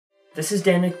This is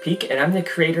Dan McPeak, and I'm the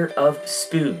creator of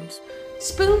Spoons.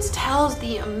 Spoons tells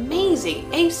the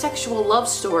amazing asexual love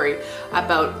story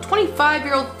about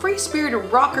 25-year-old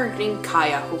free-spirited rocker named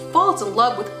Kaya who falls in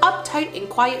love with uptight and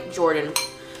quiet Jordan.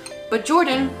 But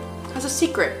Jordan has a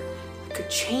secret that could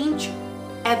change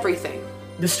everything.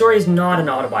 The story is not an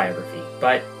autobiography,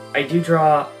 but I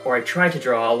try to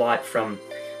draw a lot from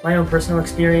my own personal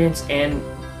experience and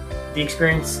the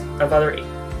experience of other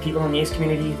people in the ace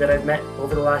community that I've met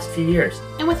over the last few years.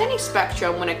 And with any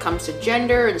spectrum when it comes to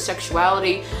gender and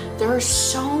sexuality, there are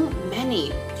so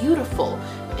many beautiful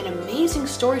and amazing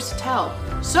stories to tell.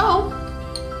 So,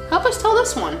 help us tell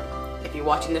this one. If you're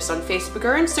watching this on Facebook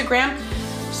or Instagram,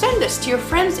 send this to your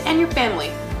friends and your family.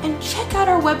 And check out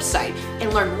our website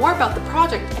and learn more about the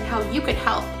project and how you can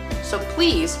help. So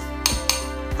please,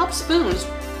 help Spoons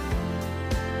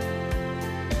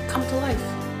come to life.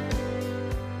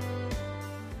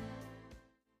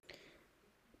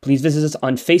 Please visit us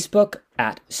on Facebook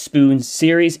at Spoons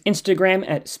Series, Instagram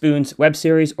at Spoons Web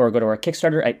Series, or go to our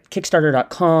Kickstarter at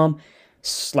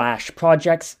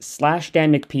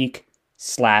kickstarter.com/projects/Dan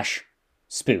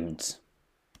McPeak/Spoons.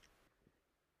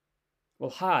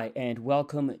 Well, hi, and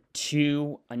welcome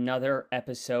to another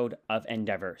episode of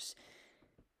Endeavors.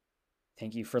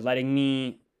 Thank you for letting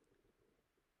me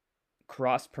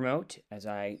cross-promote as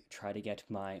I try to get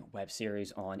my web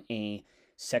series on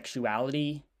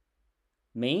asexuality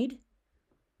made.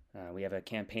 We have a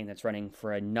campaign that's running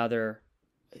for another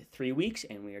 3 weeks,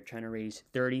 and we are trying to raise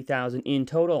 $30,000 in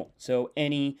total. So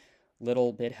any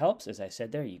little bit helps. As I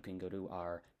said there, you can go to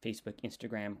our Facebook,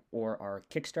 Instagram, or our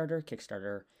Kickstarter,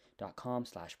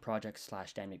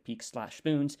 kickstarter.com/projects/Dan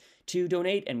McPeak/Spoons to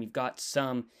donate. And we've got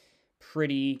some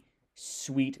pretty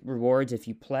sweet rewards if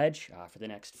you pledge. For the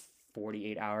next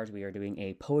 48 hours, we are doing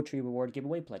a poetry reward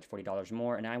giveaway. Pledge $40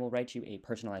 more, and I will write you a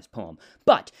personalized poem.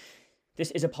 But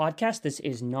this is a podcast. This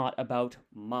is not about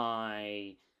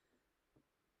my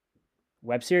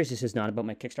web series. This is not about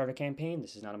my Kickstarter campaign.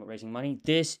 This is not about raising money.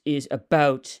 This is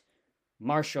about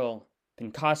Marshall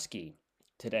Pynkoski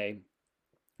today,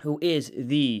 who is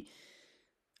the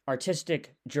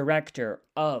artistic director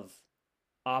of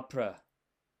Opera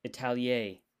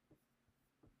Atelier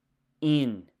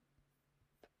in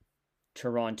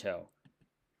Toronto.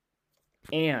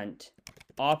 And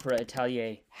Opera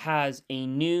Atelier has a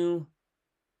new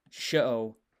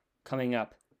show coming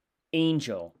up,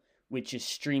 Angel, which is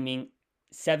streaming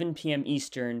 7 p.m.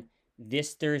 Eastern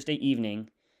this Thursday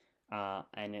evening,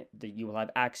 and you will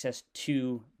have access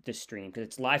to the stream because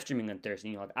it's live streaming on Thursday.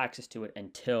 And you'll have access to it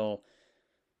until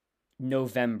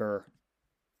November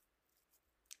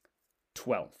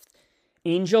 12th.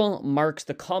 Angel marks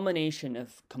the culmination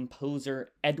of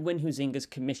composer Edwin Huizinga's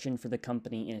commission for the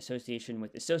company in association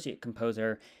with associate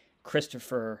composer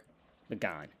Christopher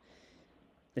Lagan.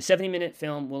 The 70-minute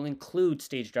film will include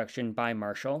stage direction by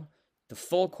Marshall, the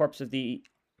full corpus of the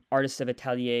Artists of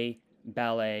Atelier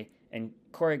Ballet, and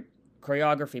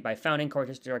choreography by founding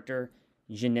choreography director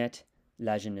Jeanette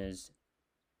Lajeunesse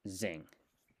Zing.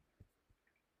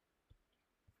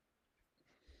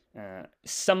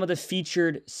 Some of the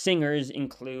featured singers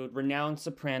include renowned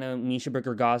soprano Misha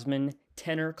Berger-Gosman,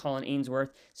 tenor Colin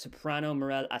Ainsworth, soprano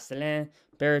Morel Asselin,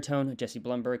 baritone Jesse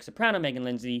Blumberg, soprano Megan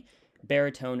Lindsay,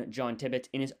 baritone John Tibbett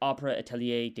in his Opera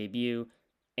Atelier debut,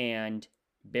 and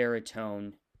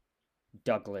baritone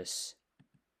Douglas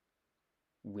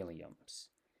Williams.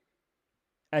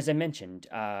 As I mentioned,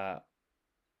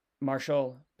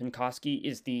 Marshall Pynkoski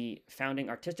is the founding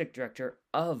artistic director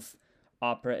of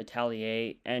Opera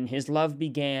Atelier, and his love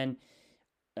began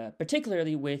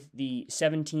particularly with the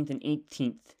 17th and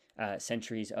 18th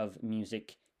centuries of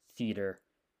music, theater,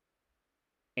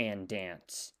 and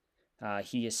dance.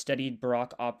 He has studied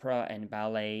Baroque opera and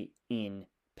ballet in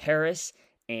Paris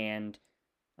and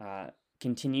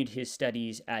continued his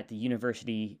studies at the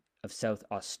University of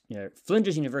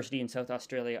Flinders University in South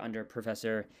Australia under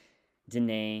Professor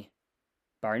Danae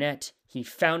Barnett. He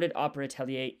founded Opera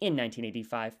Atelier in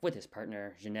 1985 with his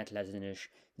partner Jeanette Lajeunesse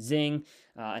Zing,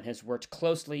 and has worked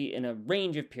closely in a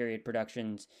range of period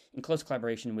productions in close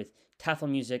collaboration with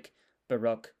Tafelmusik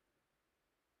Baroque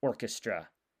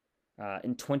Orchestra.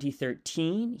 In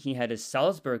 2013, he had his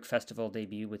Salzburg Festival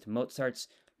debut with Mozart's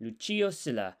Lucio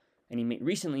Silla, and he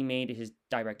recently made his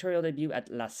directorial debut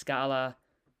at La Scala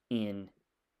in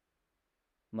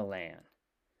Milan.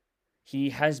 He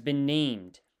has been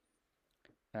named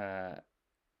the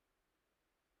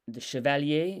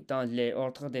Chevalier dans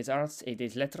l'Ordre des Arts et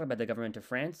des Lettres by the government of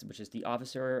France, which is the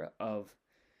officer of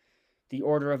the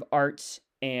Order of Arts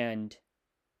and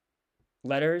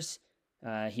Letters,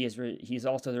 He's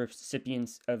also the recipient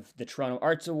of the Toronto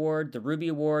Arts Award, the Ruby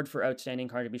Award for Outstanding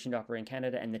Contribution to Opera in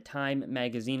Canada, and the Time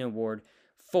Magazine Award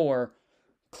for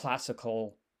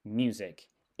classical music.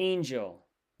 Angel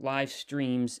live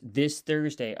streams this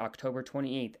Thursday, October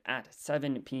 28th at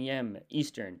 7 p.m.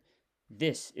 Eastern.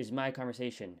 This is my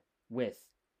conversation with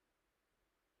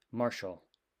Marshall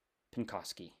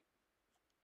Pynkoski.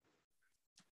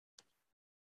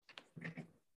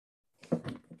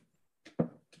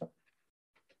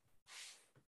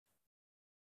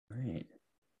 All right.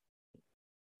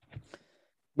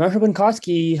 Marshall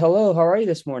Pynkoski, hello. How are you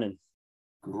this morning?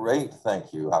 Great,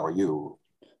 thank you. How are you?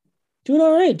 Doing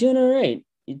all right.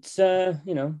 It's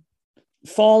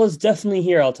fall is definitely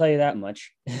here. I'll tell you that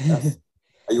much. Yes.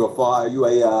 Are you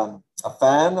a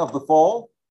fan of the fall?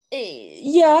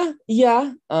 Yeah.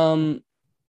 I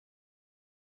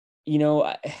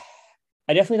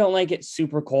definitely don't like it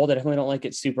super cold. I definitely don't like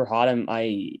it super hot.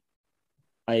 I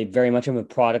very much am a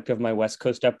product of my West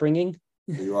Coast upbringing.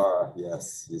 You are,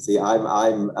 yes. You see,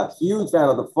 I'm a huge fan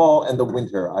of the fall and the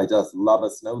winter. I just love a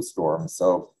snowstorm.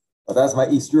 But that's my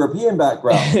East European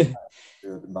background.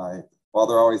 My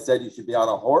father always said you should be on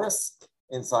a horse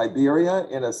in Siberia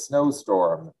in a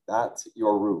snowstorm. That's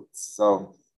your roots.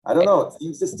 So I don't know. It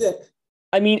seems to stick.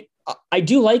 I mean, I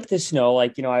do like the snow.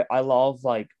 I love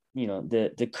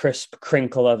the crisp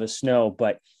crinkle of a snow.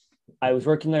 But I was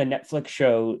working on a Netflix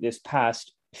show this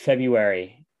past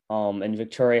February. And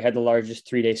Victoria had the largest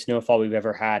 3-day snowfall we've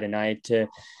ever had. And I had to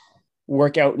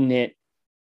work out in it,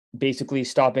 basically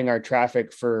stopping our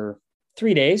traffic for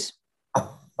 3 days.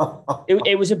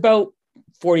 It was about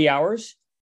 40 hours.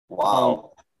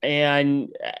 Wow.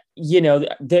 And,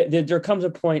 there comes a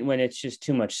point when it's just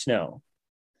too much snow.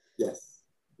 Yes.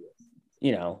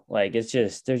 There's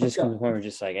just comes a point where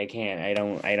just like, I can't, I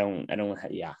don't,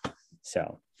 yeah.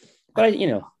 So, but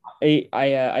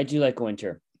I do like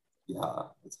winter. Yeah,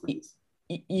 it's great.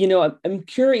 I'm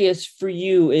curious for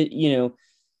you,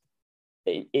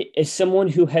 as someone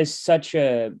who has such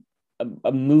a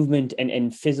movement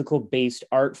and physical based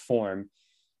art form,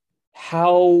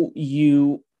 how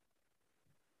you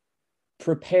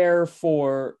prepare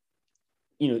for,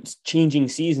 changing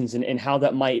seasons and how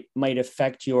that might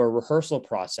affect your rehearsal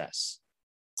process.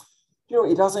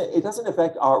 It doesn't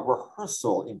affect our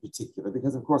rehearsal in particular,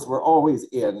 because of course we're always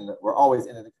in a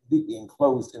completely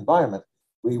enclosed environment.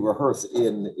 We rehearse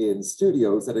in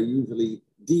studios that are usually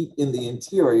deep in the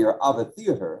interior of a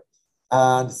theater.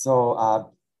 And so,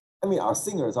 our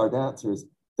singers, our dancers,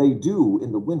 they do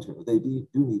in the winter, they do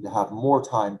need to have more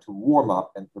time to warm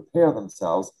up and prepare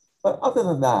themselves. But other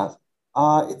than that,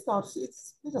 it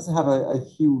doesn't have a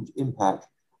huge impact.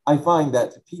 I find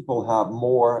that people have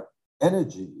more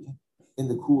energy in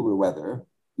the cooler weather,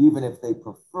 even if they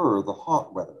prefer the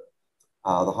hot weather.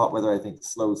 The hot weather, I think,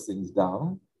 slows things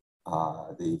down.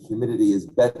 The humidity is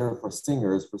better for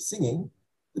singers for singing.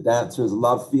 The dancers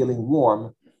love feeling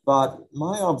warm. But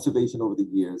my observation over the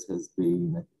years has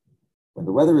been when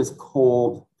the weather is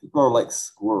cold, people are like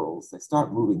squirrels. They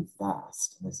start moving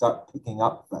fast and they start picking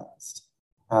up fast.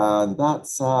 And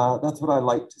that's what I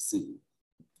like to see.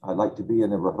 I like to be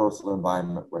in a rehearsal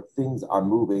environment where things are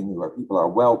moving, where people are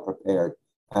well prepared,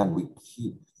 and we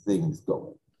keep things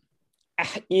going.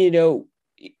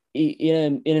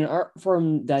 In an art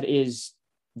form that is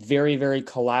very, very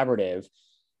collaborative,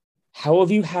 how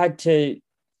have you had to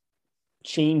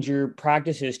change your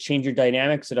practices, change your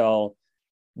dynamics at all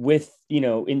with,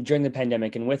 during the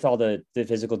pandemic and with all the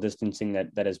physical distancing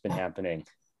that has been happening?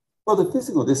 Well, the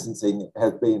physical distancing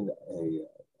has been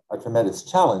a tremendous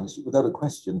challenge, without a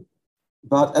question.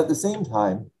 But at the same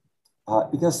time,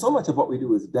 because so much of what we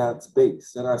do is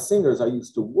dance-based, and our singers are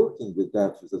used to working with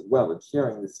dancers as well and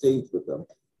sharing the stage with them,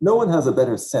 no one has a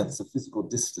better sense of physical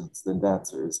distance than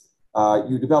dancers.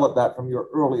 You develop that from your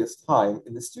earliest time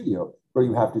in the studio, where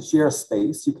you have to share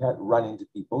space. You can't run into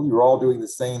people. You're all doing the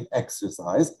same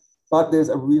exercise, but there's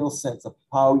a real sense of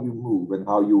how you move and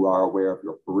how you are aware of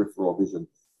your peripheral vision.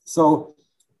 So,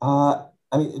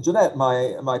 Jeanette,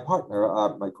 my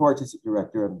partner, my co-artistic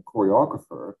director and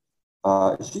choreographer,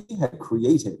 she had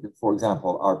created, for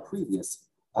example, our previous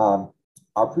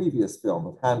film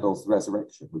of Handel's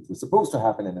Resurrection, which was supposed to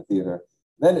happen in a theater.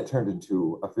 Then it turned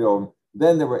into a film.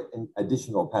 Then there were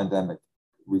additional pandemic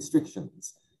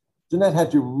restrictions. Jeanette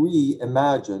had to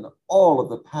reimagine all of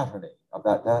the patterning of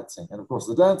that dancing. And of course,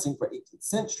 the dancing for 18th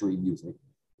century music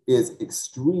is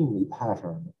extremely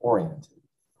pattern oriented.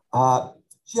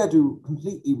 She had to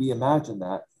completely reimagine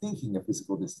that, thinking of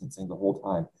physical distancing the whole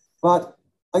time. But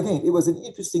again, it was an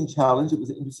interesting challenge. It was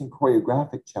an interesting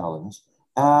choreographic challenge.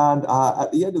 And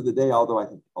at the end of the day,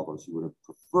 although she would have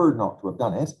preferred not to have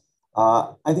done it,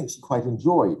 I think she quite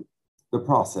enjoyed the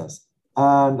process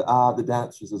and the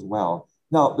dancers as well.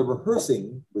 Now, the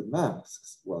rehearsing with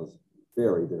masks was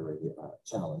very, very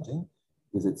challenging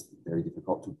because it's very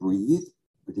difficult to breathe,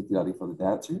 particularly for the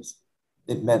dancers.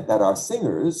 It meant that our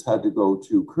singers had to go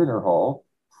to Kerner Hall,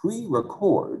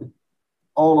 pre-record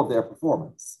all of their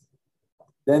performance.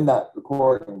 Then that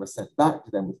recording was sent back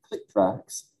to them with click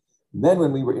tracks. Then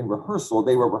when we were in rehearsal,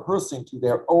 they were rehearsing to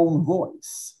their own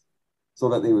voice so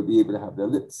that they would be able to have their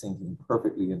lip syncing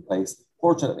perfectly in place.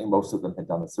 Fortunately, most of them had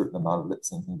done a certain amount of lip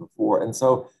syncing before. And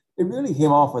so it really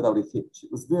came off without a hitch.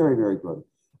 It was very, very good.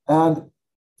 And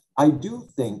I do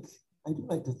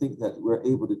like to think that we're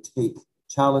able to take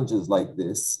challenges like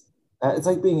this. It's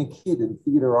like being a kid in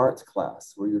theater arts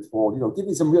class where you're told, give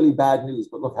me some really bad news,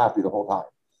 but look happy the whole time.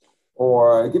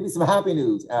 Or give me some happy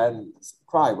news and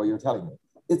cry while you're telling me.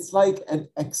 It's like an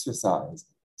exercise.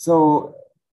 So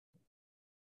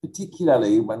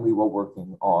particularly when we were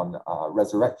working on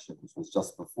Resurrection, which was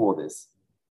just before this,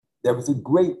 there was a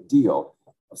great deal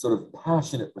of sort of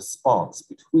passionate response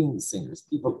between the singers,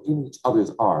 people in each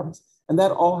other's arms, and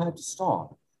that all had to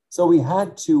stop. So we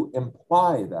had to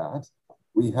imply that.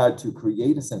 We had to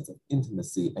create a sense of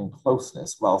intimacy and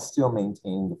closeness while still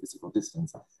maintaining the physical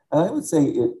distance. And I would say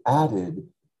it added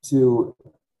to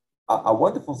a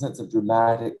wonderful sense of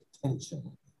dramatic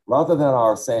tension. Rather than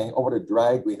our saying, oh, what a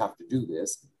drag, we have to do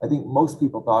this, I think most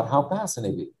people thought, how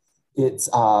fascinating. It's,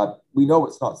 we know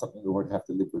it's not something we're going to have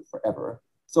to live with forever.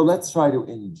 So let's try to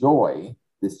enjoy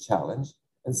this challenge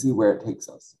and see where it takes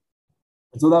us.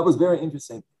 And so that was very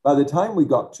interesting. By the time we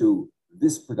got to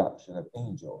this production of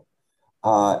Angel,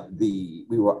 we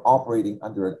were operating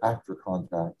under an actor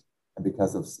contract, and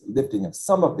because of lifting of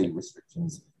some of the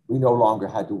restrictions, we no longer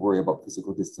had to worry about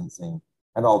physical distancing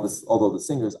and all this. Although the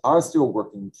singers are still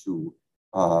working to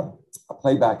a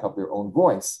playback of their own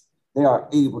voice, they are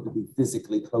able to be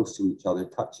physically close to each other,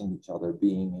 touching each other,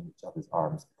 being in each other's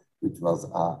arms, which was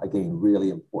again really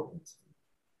important.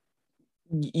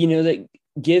 That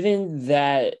given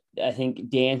that I think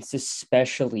dance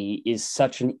especially is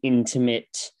such an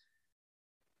intimate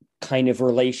kind of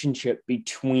relationship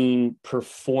between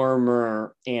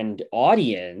performer and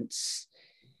audience,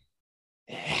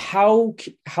 how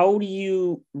do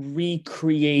you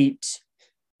recreate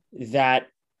that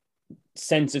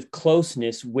sense of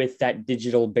closeness with that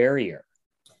digital barrier?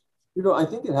 I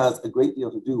think it has a great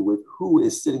deal to do with who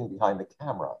is sitting behind the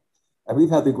camera. And we've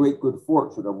had the great good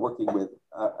fortune of working with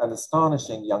an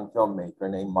astonishing young filmmaker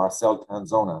named Marcel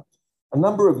Canzona. A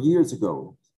number of years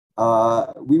ago,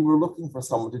 we were looking for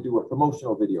someone to do a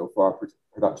promotional video for our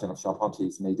production of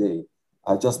Charpentier's Mayday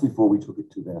just before we took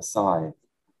it to Versailles.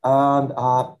 And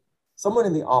someone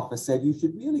in the office said, you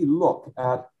should really look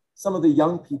at some of the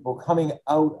young people coming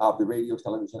out of the radio,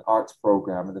 television, arts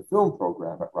program and the film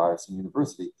program at Ryerson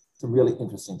University, some really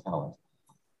interesting talent.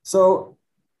 So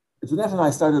Jeanette and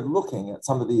I started looking at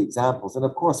some of the examples. And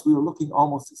of course, we were looking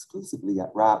almost exclusively at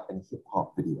rap and hip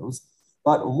hop videos.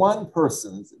 But one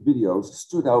person's videos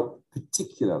stood out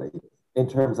particularly in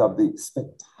terms of the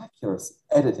spectacular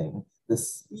editing, the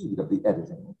speed of the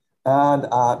editing, and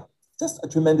just a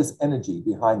tremendous energy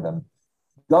behind them.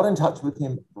 Got in touch with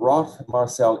him, brought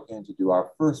Marcel in to do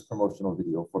our first promotional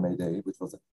video for Mayday, which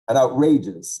was an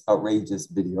outrageous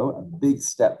video, a big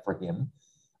step for him.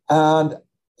 And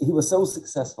he was so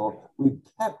successful, we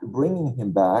kept bringing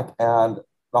him back and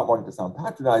not wanting to sound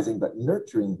patronizing, but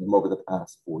nurturing him over the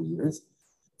past 4 years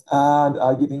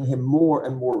and giving him more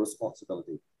and more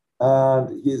responsibility.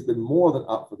 And he has been more than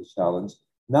up for the challenge.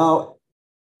 Now,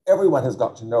 everyone has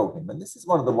got to know him. And this is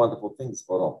one of the wonderful things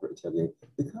about Opera Atelier.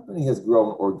 The company has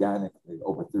grown organically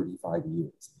over 35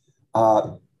 years.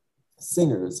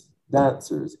 Singers,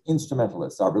 dancers,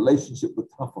 instrumentalists, our relationship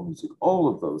with Tafel music, all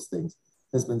of those things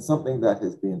has been something that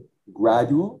has been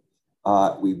gradual.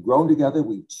 We've grown together,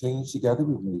 we've changed together,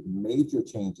 we've made major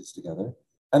changes together.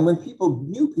 And when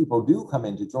new people do come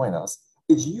in to join us,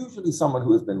 it's usually someone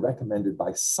who has been recommended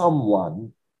by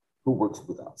someone who works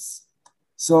with us.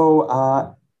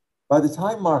 So by the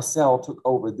time Marcel took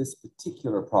over this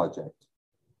particular project,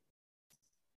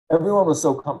 everyone was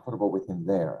so comfortable with him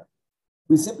there.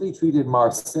 We simply treated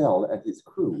Marcel and his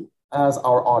crew as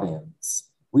our audience.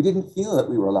 We didn't feel that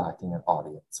we were lacking an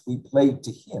audience. We played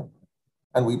to him,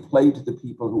 and we played to the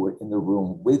people who were in the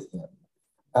room with him.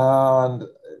 And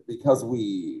because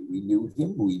we knew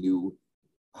him, we knew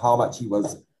how much he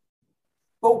was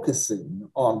focusing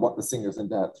on what the singers and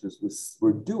dancers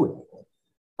were doing.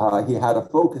 He had a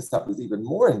focus that was even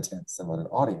more intense than what an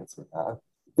audience would have.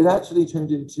 It actually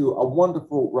turned into a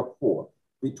wonderful rapport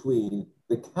between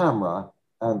the camera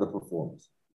and the performers.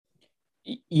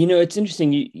 It's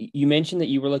interesting. You mentioned that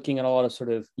you were looking at a lot of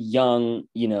sort of young,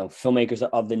 filmmakers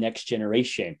of the next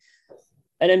generation.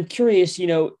 And I'm curious,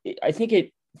 I think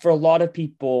it for a lot of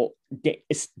people,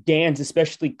 dance,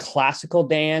 especially classical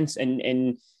dance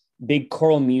and big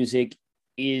choral music,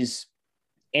 is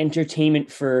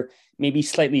entertainment for maybe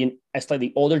a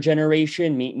slightly older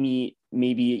generation, maybe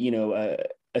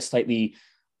a slightly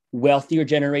wealthier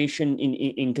generation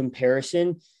in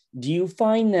comparison. Do you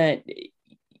find that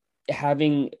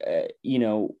having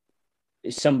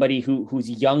somebody who's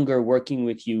younger working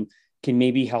with you can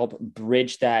maybe help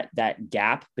bridge that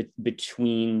gap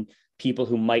between people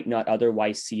who might not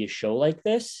otherwise see a show like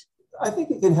this? I think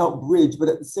it can help bridge, but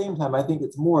at the same time, I think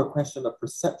it's more a question of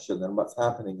perception than what's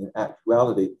happening in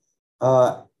actuality.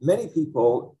 Many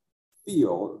people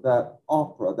feel that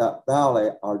opera, that ballet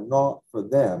are not for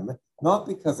them, not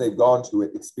because they've gone to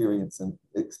it, experience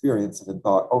it and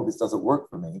thought, oh, this doesn't work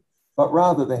for me, but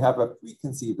rather they have a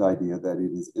preconceived idea that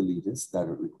it is elitist, that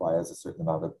it requires a certain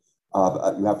amount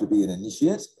of you have to be an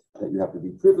initiate, that you have to be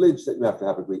privileged, that you have to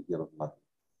have a great deal of money.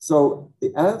 So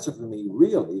the answer for me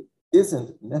really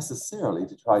isn't necessarily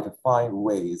to try to find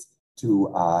ways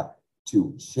to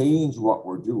change what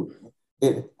we're doing.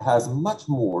 It has much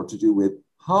more to do with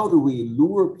how do we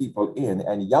lure people in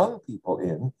and young people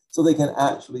in so they can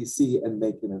actually see and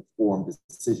make an informed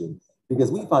decision.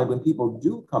 Because we find when people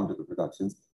do come to the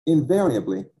productions,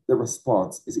 invariably the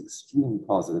response is extremely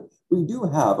positive. We do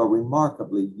have a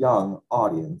remarkably young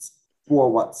audience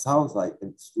for what sounds like an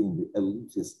extremely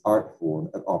elitist art form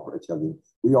at Opera Italian.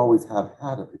 We always have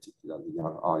had a particularly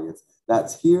young audience.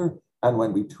 That's here and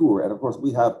when we tour. And of course,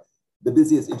 we have the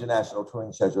busiest international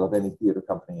touring schedule of any theater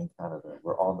company in Canada.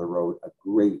 We're on the road a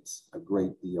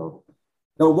great deal.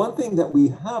 Now, one thing that we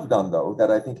have done, though,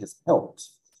 that I think has helped,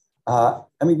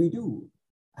 we do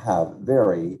have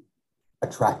very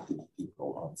attractive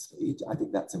people on stage. I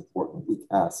think that's important. We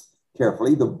cast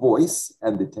carefully. The voice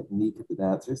and the technique of the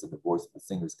dancers and the voice of the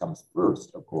singers comes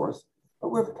first, of course, but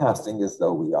we're casting as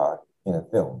though we are in a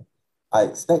film. I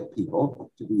expect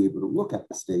people to be able to look at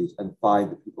the stage and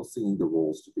find the people singing the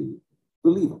roles to be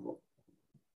believable.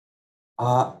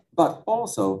 But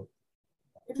also,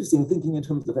 interesting thinking in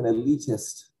terms of an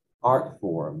elitist art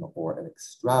form or an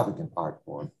extravagant art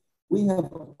form, we have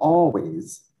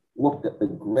always looked at the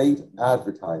great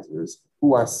advertisers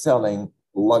who are selling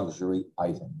luxury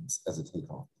items as a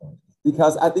takeoff point.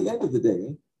 Because at the end of the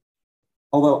day,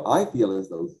 although I feel as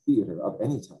though theater of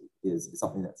any type is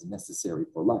something that's necessary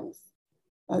for life,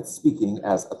 that's speaking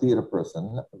as a theater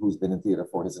person who's been in theater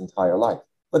for his entire life.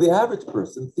 For the average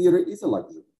person, theater is a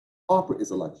luxury. Opera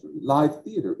is a luxury. Live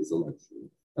theater is a luxury,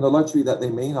 and a luxury that they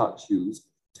may not choose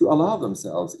to allow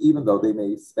themselves, even though they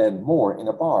may spend more in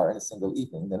a bar in a single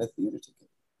evening than a theater ticket.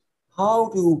 How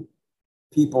do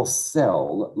people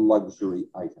sell luxury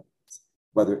items,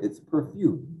 whether it's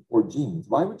perfume or jeans?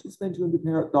 Why would you spend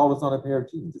 $200 on a pair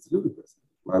of jeans? It's ludicrous.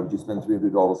 Why would you spend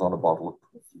 $300 on a bottle of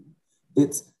perfume?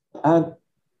 And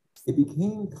it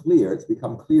became clear, it's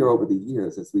become clear over the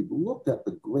years as we've looked at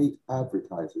the great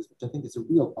advertisers, which I think is a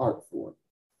real art form,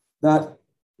 that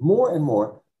more and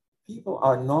more people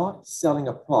are not selling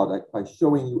a product by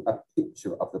showing you a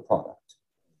picture of the product.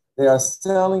 They are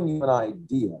selling you an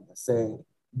idea, saying,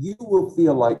 you will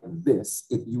feel like this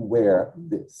if you wear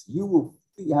this. You will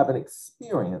have an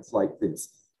experience like this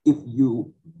if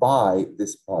you buy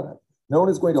this product. No one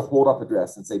is going to hold up a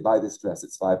dress and say, buy this dress,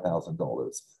 it's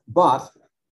 $5,000. But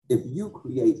if you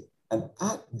create an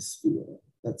atmosphere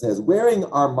that says wearing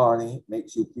Armani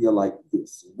makes you feel like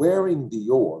this, wearing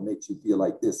Dior makes you feel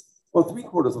like this. Well,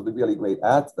 3/4 of the really great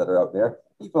ads that are out there,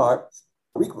 people are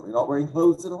frequently not wearing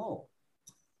clothes at all.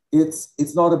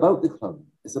 It's not about the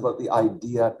clothing, it's about the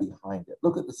idea behind it.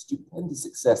 Look at the stupendous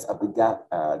success of the Gap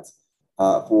ads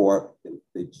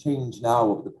they've changed now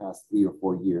over the past 3 or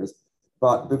 4 years.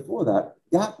 But before that,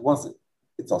 Gap wasn't.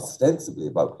 It's ostensibly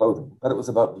about clothing, but it was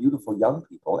about beautiful young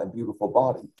people and beautiful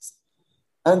bodies.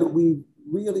 And we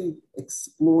really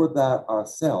explored that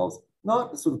ourselves,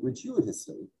 not sort of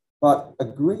gratuitously, but a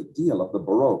great deal of the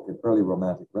Baroque and early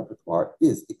Romantic repertoire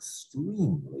is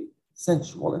extremely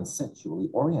sensual and sexually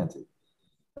oriented.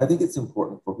 I think it's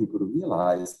important for people to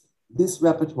realize this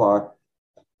repertoire,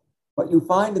 what you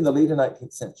find in the later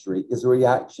 19th century is a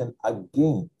reaction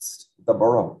against the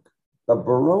Baroque. The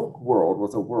Baroque world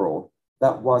was a world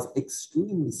that was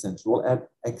extremely sensual and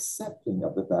accepting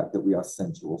of the fact that we are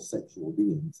sensual, sexual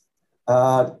beings.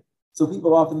 So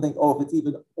people often think, oh, if it's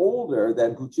even older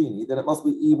than Puccini, then it must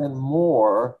be even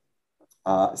more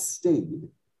staid,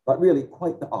 but really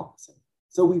quite the opposite.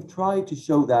 So we've tried to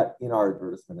show that in our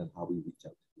advertisement and how we reach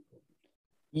out to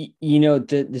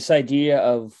people. This idea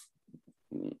of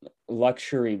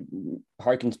luxury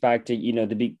harkens back to,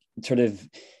 the big sort of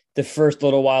the first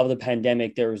little while of the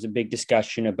pandemic. There was a big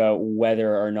discussion about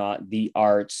whether or not the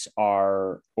arts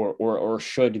are or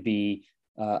should be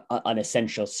an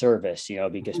essential service,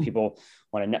 because people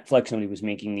wanted Netflix, nobody was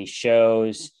making these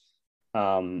shows.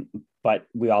 But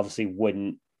we obviously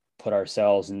wouldn't put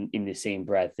ourselves in the same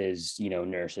breath as,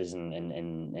 nurses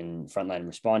and frontline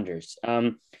responders.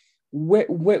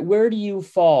 Where do you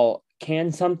fall?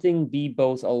 Can something be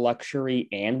both a luxury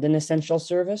and an essential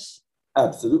service?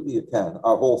 Absolutely, it can.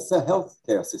 Our whole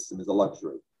healthcare system is a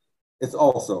luxury. It's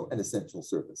also an essential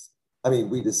service. I mean,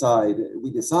 we decide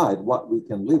what we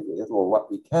can live with or what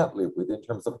we can't live with in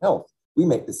terms of health. We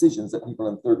make decisions that people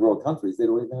in third world countries, they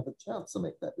don't even have a chance to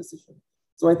make that decision.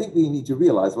 So I think we need to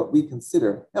realize what we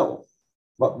consider health,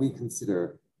 what we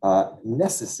consider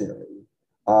necessary,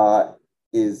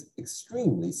 is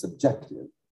extremely subjective.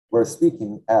 We're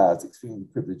speaking as extremely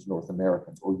privileged North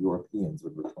Americans or Europeans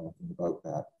when we're talking about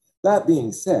that. That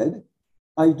being said,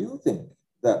 I do think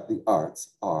that the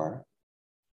arts are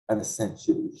an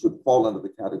essential, should fall under the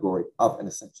category of an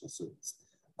essential service.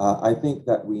 I think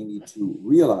that we need to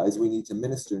realize we need to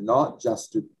minister not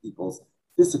just to people's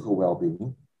physical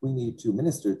well-being, we need to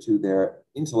minister to their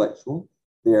intellectual,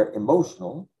 their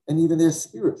emotional, and even their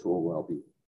spiritual well-being.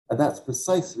 And that's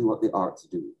precisely what the arts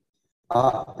do.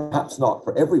 Perhaps not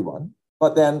for everyone,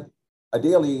 but then a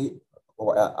daily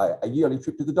or a yearly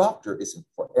trip to the doctor isn't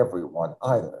for everyone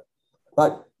either.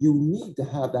 But you need to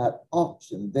have that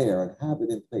option there and have it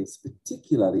in place,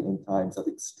 particularly in times of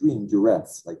extreme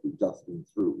duress like we've just been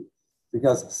through.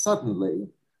 Because suddenly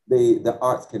the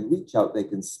arts can reach out, they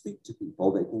can speak to people,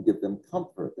 they can give them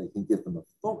comfort, they can give them a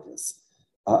focus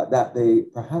that they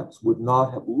perhaps would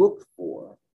not have looked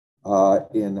for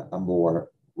in a more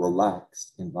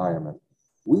relaxed environment.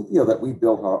 We feel that we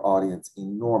built our audience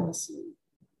enormously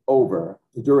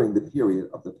during the period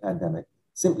of the pandemic,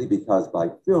 simply because by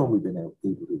film we've been able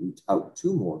to reach out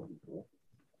to more people.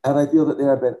 And I feel that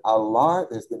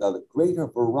there's been a greater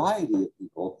variety of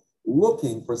people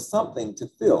looking for something to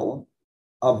fill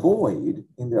a void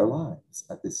in their lives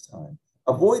at this time.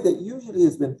 A void that usually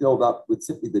has been filled up with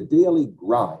simply the daily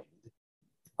grind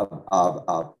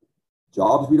of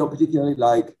jobs we don't particularly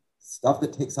like, stuff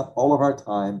that takes up all of our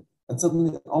time, and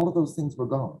suddenly all of those things were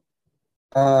gone.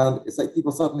 And it's like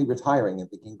people suddenly retiring and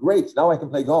thinking, great, now I can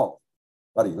play golf.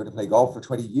 But are you going to play golf for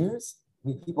 20 years? I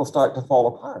mean, people start to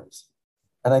fall apart.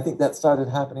 And I think that started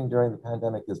happening during the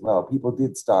pandemic as well. People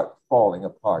did start falling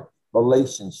apart.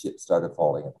 Relationships started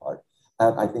falling apart.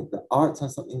 And I think the arts are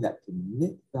something that can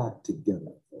knit that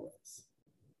together for us.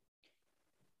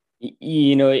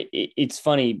 It's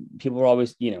funny. People were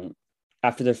always,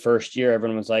 after the first year,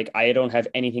 everyone was like, I don't have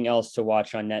anything else to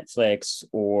watch on Netflix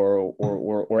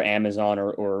or Amazon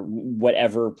or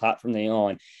whatever platform they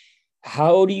own.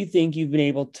 How do you think you've been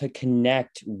able to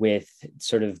connect with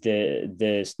sort of the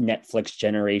Netflix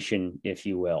generation, if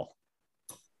you will?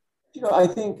 I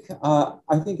think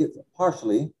it's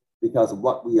partially because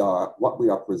what we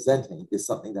are presenting is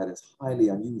something that is highly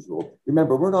unusual.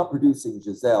 Remember, we're not producing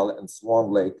Giselle and Swan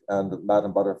Lake and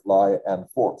Madame Butterfly and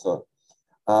Forza.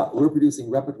 We're producing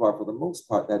repertoire for the most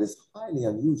part that is highly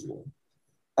unusual.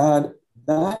 And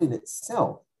that in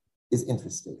itself is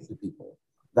interesting to people,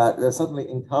 that they're suddenly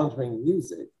encountering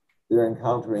music, they're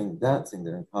encountering dancing,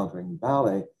 they're encountering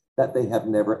ballet that they have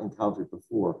never encountered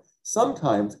before.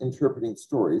 Sometimes interpreting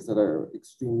stories that are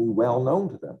extremely well known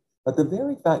to them. But the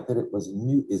very fact that it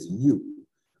is new,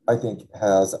 I think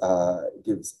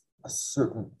gives a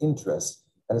certain interest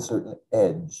and a certain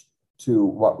edge to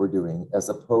what we're doing, as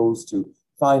opposed to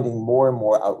finding more and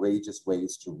more outrageous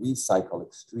ways to recycle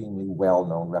extremely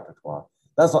well-known repertoire.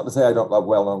 That's not to say I don't love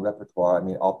well-known repertoire. I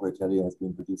mean, Opera Atelier has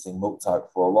been producing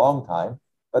Mozart for a long time,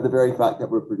 but the very fact that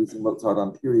we're producing Mozart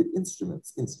on period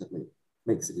instruments instantly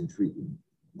makes it intriguing.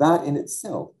 That in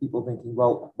itself, people thinking,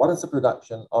 well, what is a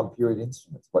production on period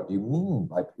instruments? What do you mean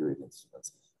by period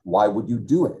instruments? Why would you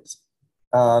do it?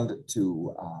 And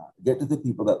to get to the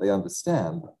people that they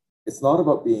understand, it's not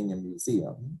about being a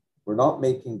museum. We're not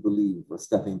making believe we're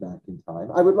stepping back in time.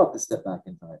 I would love to step back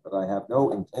in time, but I have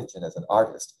no intention as an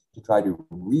artist to try to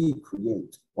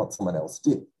recreate what someone else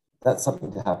did. That's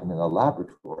something to happen in a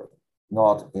laboratory,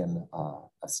 not in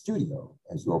a studio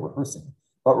as you're rehearsing.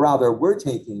 But rather, we're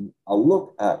taking a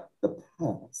look at the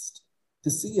past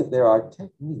to see if there are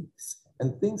techniques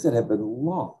and things that have been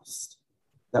lost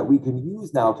that we can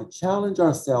use now to challenge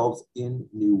ourselves in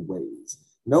new ways.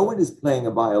 No one is playing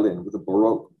a violin with a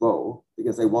Baroque bow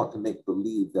because they want to make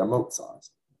believe they're Mozart.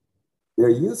 They're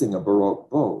using a Baroque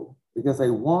bow because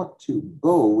they want to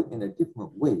bow in a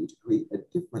different way to create a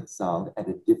different sound and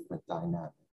a different dynamic.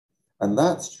 And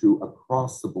that's true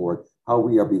across the board, how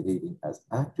we are behaving as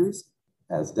actors,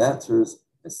 as dancers,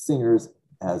 as singers,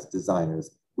 as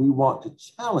designers. We want to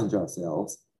challenge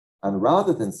ourselves, and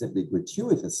rather than simply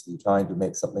gratuitously trying to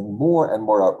make something more and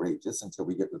more outrageous until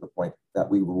we get to the point that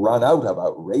we run out of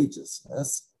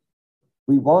outrageousness,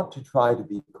 we want to try to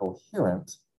be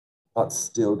coherent, but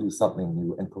still do something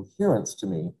new. And coherence to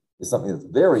me is something that's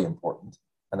very important.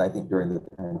 And I think during the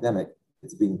pandemic,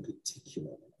 it's being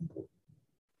particularly important.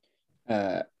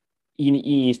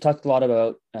 You talked a lot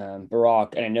about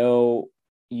Baroque, and I know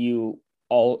you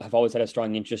all have always had a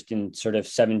strong interest in sort of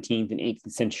 17th and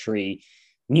 18th century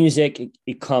music.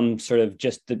 It comes sort of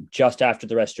just after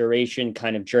the Restoration,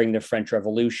 kind of during the French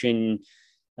Revolution,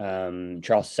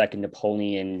 Charles II,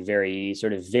 Napoleon, very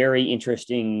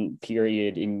interesting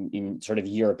period in sort of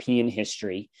European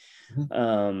history.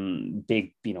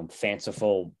 Big,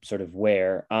 fanciful sort of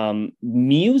wear.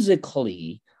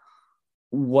 Musically,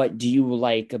 what do you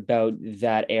like about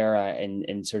that era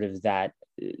and sort of that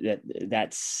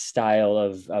style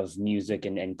of music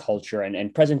and culture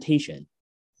and presentation?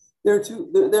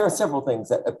 There are several things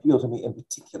that appeal to me in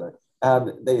particular,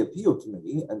 and they appeal to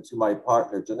me and to my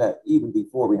partner Jeanette even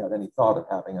before we had any thought of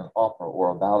having an opera or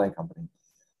a ballet company.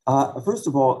 First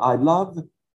of all, I love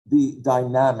the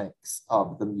dynamics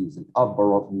of the music, of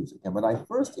Baroque music. And when I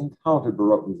first encountered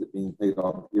Baroque music being played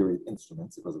on period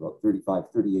instruments, it was about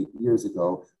 38 years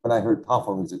ago when I heard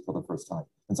Tafel music for the first time.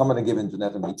 And someone had given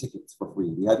Jeanette and me tickets for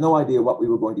free. We had no idea what we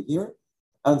were going to hear.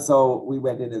 And so we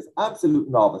went in as absolute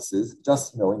novices,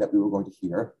 just knowing that we were going to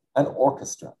hear an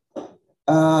orchestra.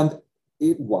 And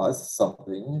it was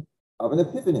something of an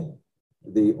epiphany.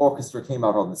 The orchestra came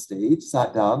out on the stage,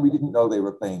 sat down. We didn't know they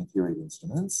were playing period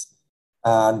instruments.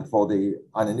 And for the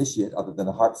uninitiate, other than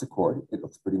a harpsichord, it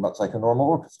looks pretty much like a normal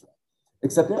orchestra.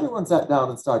 Except everyone sat down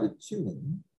and started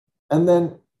tuning. And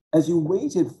then as you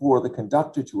waited for the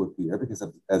conductor to appear, because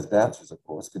as dancers, of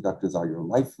course, conductors are your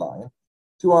lifeline,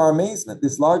 to our amazement,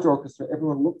 this large orchestra,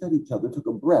 everyone looked at each other, took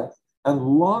a breath, and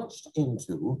launched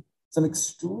into some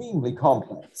extremely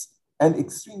complex and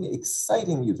extremely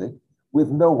exciting music with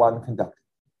no one conducting.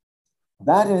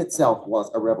 That in itself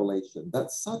was a revelation, that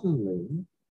suddenly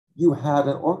you had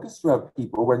an orchestra of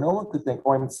people where no one could think,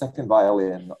 oh, I'm second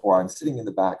violin, or I'm sitting in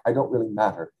the back. I don't really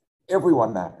matter.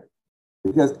 Everyone mattered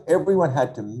because everyone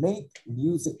had to make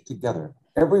music together.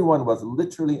 Everyone was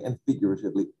literally and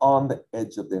figuratively on the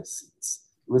edge of their seats.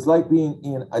 It was like being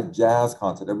in a jazz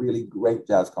concert, a really great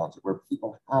jazz concert where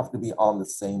people have to be on the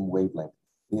same wavelength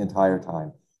the entire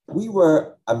time. We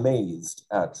were amazed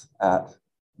at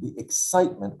the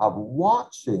excitement of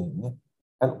watching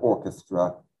an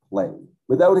orchestra play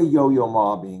without a yo-yo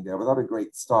ma being there, without a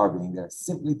great star being there,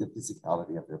 simply the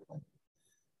physicality of their playing.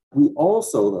 We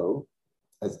also, though,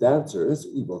 as dancers,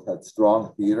 we both had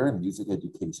strong theater and music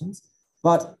educations,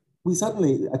 but we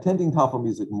suddenly, attending Tafel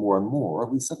music more and more,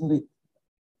 we suddenly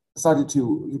started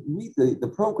to read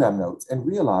the program notes and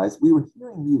realize we were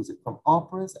hearing music from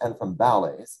operas and from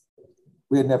ballets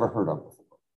we had never heard of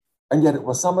before. And yet it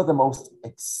was some of the most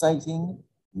exciting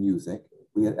music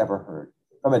we had ever heard.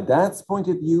 From a dance point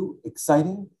of view,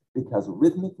 exciting because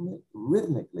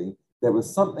rhythmically, there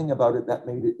was something about it that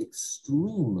made it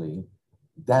extremely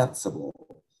danceable,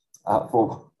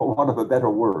 for want of a better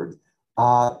word.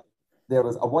 There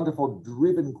was a wonderful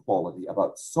driven quality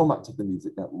about so much of the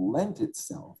music that lent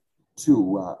itself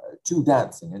to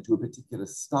dancing and to a particular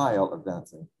style of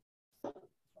dancing.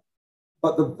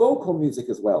 But the vocal music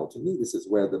as well, to me, this is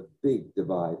where the big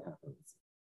divide happens.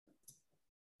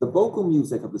 The vocal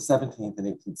music of the 17th and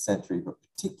 18th century, but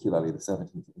particularly the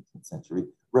 17th and 18th century,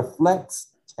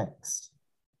 reflects text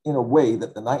in a way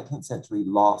that the 19th century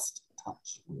lost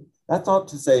touch with. That's not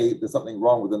to say there's something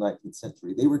wrong with the 19th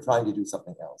century. They were trying to do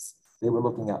something else. They were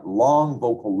looking at long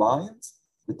vocal lines.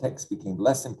 The text became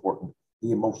less important.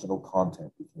 The emotional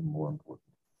content became more important.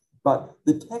 But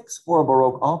the text for a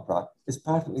Baroque opera is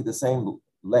practically the same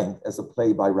length as a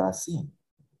play by Racine.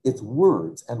 It's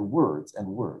words and words and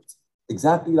words,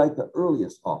 exactly like the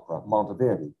earliest opera,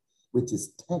 Monteverdi, which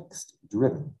is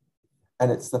text-driven.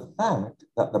 And it's the fact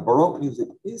that the Baroque music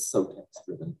is so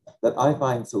text-driven that I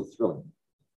find so thrilling.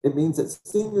 It means that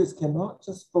singers cannot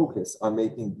just focus on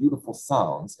making beautiful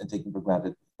sounds and taking for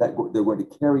granted that they're going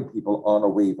to carry people on a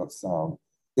wave of sound.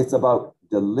 It's about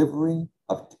delivery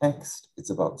of text. It's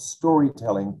about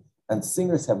storytelling. And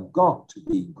singers have got to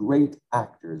be great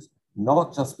actors,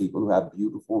 not just people who have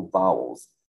beautiful vowels.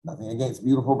 Nothing against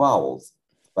beautiful vowels.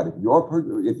 But if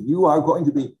you are going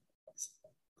to be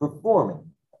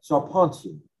performing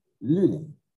Charpentier, Lully,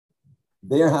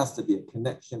 there has to be a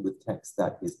connection with text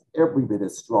that is every bit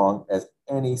as strong as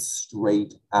any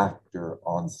straight actor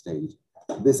on stage.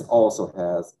 this also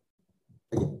has,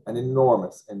 again, an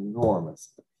enormous,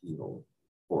 enormous appeal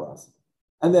for us.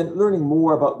 And then learning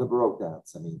more about the Baroque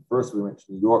dance. I mean, first we went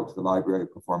to New York to the Library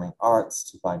of Performing Arts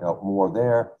to find out more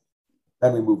there.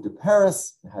 Then we moved to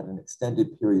Paris and had an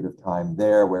extended period of time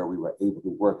there where we were able to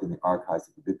work in the archives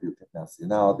of the Bibliothèque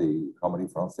Nationale, the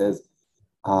Comédie Française,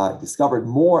 discovered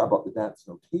more about the dance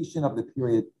notation of the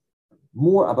period,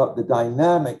 more about the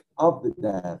dynamic of the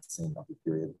dancing of the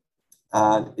period.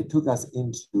 And it took us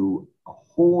into a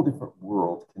whole different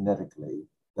world kinetically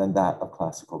than that of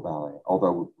classical ballet.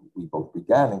 Although we both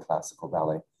began in classical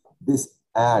ballet, this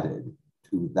added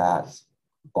to that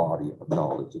body of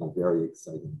knowledge in a very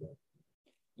exciting way.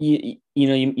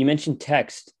 You mentioned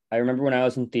text. I remember when I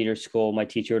was in theater school, my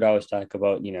teacher would always talk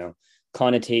about,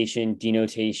 connotation,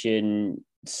 denotation,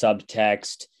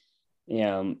 subtext,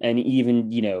 and even,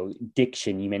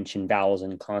 diction. You mentioned vowels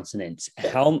and consonants.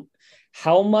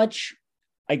 How much,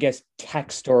 I guess,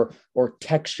 text or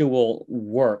textual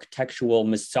work, textual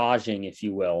massaging, if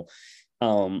you will,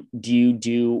 do you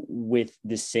do with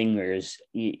the singers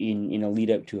in a lead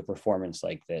up to a performance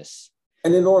like this?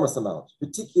 An enormous amount,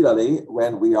 particularly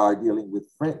when we are dealing with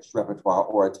French repertoire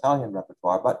or Italian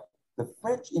repertoire, but the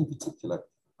French in particular,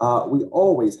 we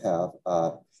always have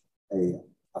a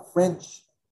French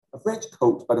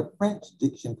coach, but a French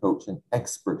diction coach, an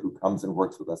expert who comes and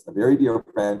works with us, a very dear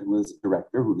friend who is a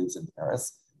director who lives in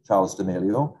Paris, Charles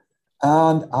D'Amelio.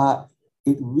 And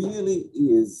it really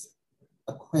is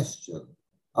a question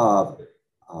of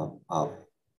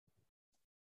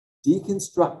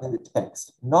deconstructing the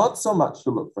text, not so much to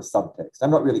look for subtext.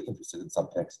 I'm not really interested in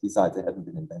subtext, besides it hadn't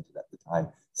been invented at the time.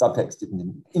 Subtext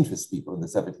didn't interest people in the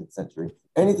 17th century.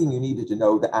 Anything you needed to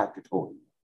know, the actor told you.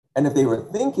 And if they were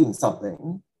thinking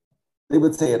something, they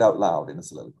would say it out loud in a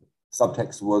soliloquy.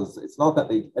 Subtext was, it's not that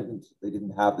they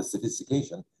didn't have the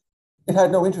sophistication. It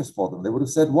had no interest for them. They would have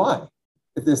said, why?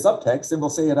 If there's subtext, then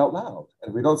we'll say it out loud. And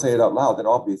if we don't say it out loud, then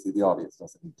obviously the audience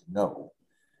doesn't need to know.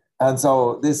 And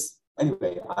so this,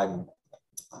 anyway, I'm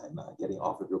getting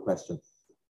off of your question.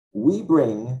 We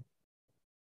bring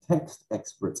text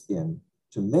experts in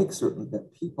to make certain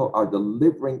that people are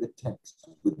delivering the text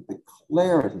with the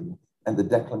clarity and the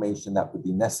declamation that would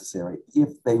be necessary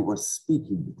if they were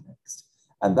speaking the text.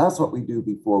 And that's what we do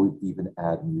before we even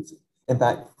add music. In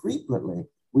fact, frequently,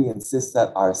 we insist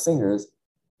that our singers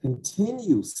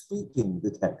continue speaking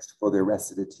the text for their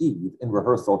recitative in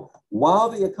rehearsal while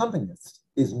the accompanist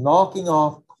is knocking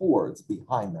off chords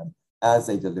behind them as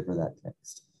they deliver that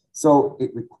text. So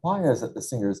it requires that the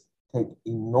singers take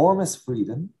enormous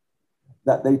freedom,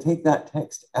 that they take that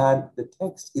text, and the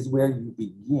text is where you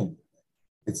begin.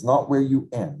 It's not where you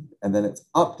end. And then it's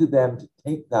up to them to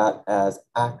take that as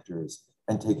actors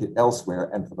and take it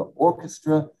elsewhere, and for the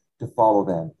orchestra to follow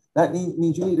them. That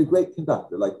means you need a great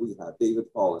conductor like we have,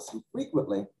 David Paulus, who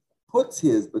frequently puts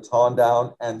his baton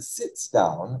down and sits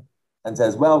down and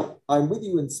says, well, I'm with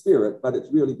you in spirit, but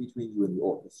it's really between you and the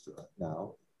orchestra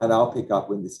now, and I'll pick up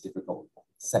when this difficult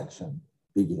section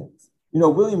begins.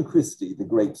 William Christie, the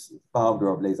great founder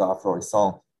of Les Arts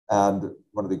Florissants and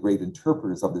one of the great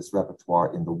interpreters of this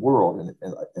repertoire in the world in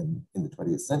the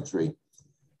 20th century,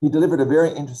 he delivered a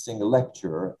very interesting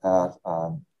lecture at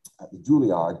the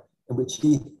Juilliard in which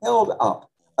he held up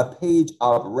a page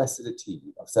of recitative,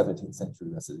 of 17th century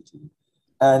recitative.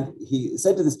 And he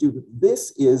said to the student,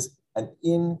 this is an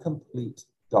incomplete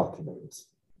document.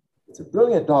 It's a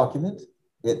brilliant document.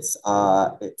 It's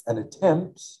an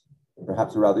attempt,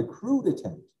 perhaps a rather crude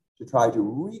attempt, to try to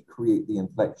recreate the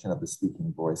inflection of the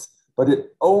speaking voice, but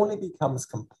it only becomes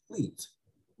complete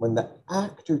when the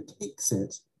actor takes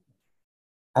it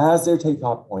as their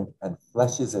takeoff point and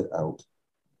fleshes it out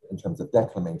in terms of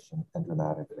declamation and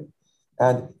dramatically.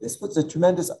 And this puts a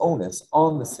tremendous onus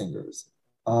on the singers.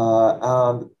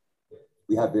 And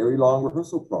we have very long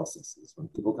rehearsal processes. When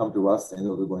people come to us, they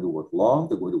know they're going to work long,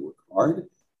 they're going to work hard.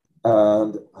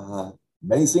 And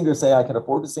many singers say, I can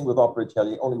afford to sing with Opera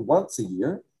Italiana only once a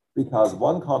year, because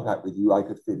one contract with you, I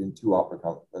could fit in two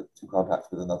contracts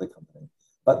with another company.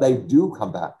 But they do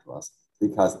come back to us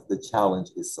because the challenge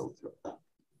is so thrilling.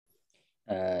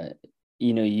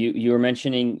 You were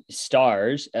mentioning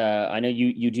stars. I know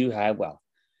you do have, well,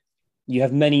 you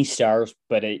have many stars,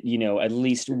 but at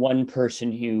least one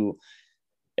person who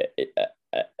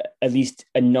at least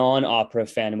a non-opera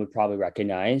fan would probably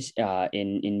recognize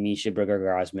in Misha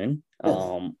Brugger-Grasman.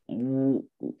 Yes.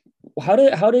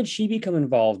 How did she become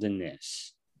involved in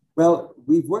this? Well,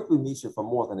 we've worked with Misha for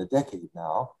more than a decade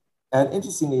now. And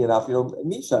interestingly enough,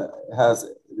 Misha has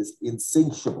this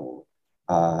insatiable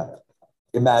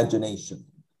imagination.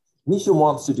 Misha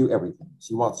wants to do everything.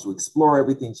 She wants to explore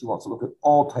everything. She wants to look at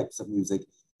all types of music.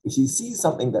 If she sees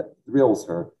something that thrills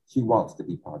her, she wants to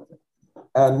be part of it.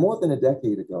 And more than a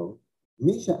decade ago,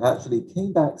 Misha actually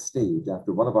came backstage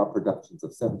after one of our productions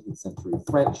of 17th century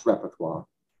French repertoire,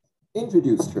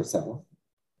 introduced herself,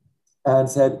 and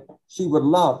said she would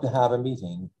love to have a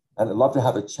meeting and love to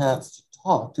have a chance to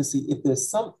talk to see if there's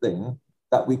something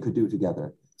that we could do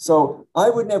together. So I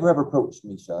would never have approached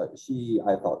Misha.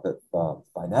 I thought that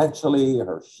financially,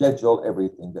 her schedule,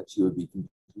 everything, that she would be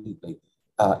completely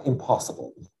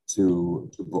impossible to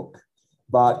book.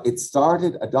 But it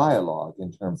started a dialogue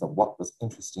in terms of what was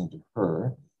interesting to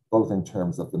her, both in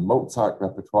terms of the Mozart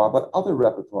repertoire, but other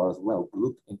repertoire as well,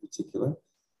 Gluck in particular.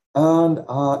 And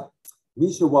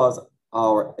Misha was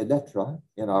our Elettra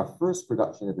in our first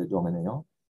production of Idomeneo,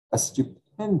 a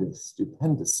stupendous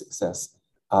success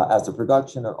as a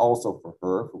production, and also for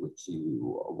her, for which she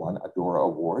won a Dora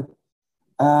Award.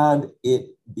 And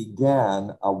it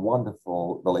began a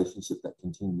wonderful relationship that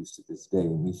continues to this day.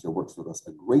 Misha works with us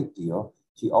a great deal.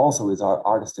 She also is our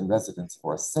artist in residence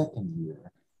for a second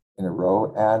year in a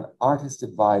row and artist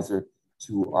advisor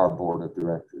to our board of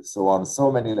directors. So on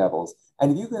so many levels.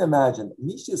 And if you can imagine,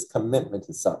 Misha's commitment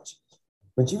is such.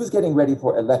 When she was getting ready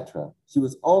for Elettra, she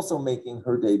was also making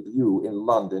her debut in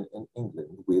London, in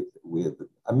England, with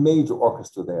a major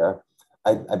orchestra there.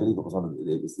 I believe it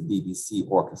was the BBC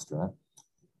orchestra.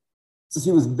 So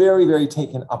she was very, very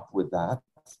taken up with that.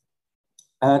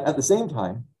 And at the same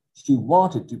time, she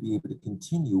wanted to be able to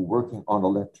continue working on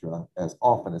Elettra as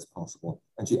often as possible.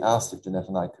 And she asked if Jeanette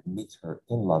and I could meet her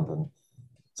in London.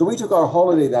 So we took our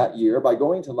holiday that year by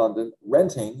going to London,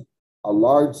 renting a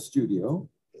large studio,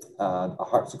 and a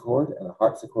harpsichord and a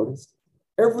harpsichordist.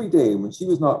 Every day when she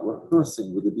was not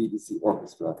rehearsing with the BBC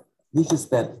orchestra, Misha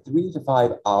spent 3 to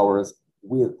 5 hours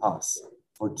with us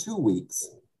for 2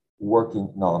 weeks,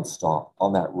 working nonstop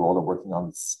on that role and working on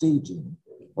the staging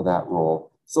for that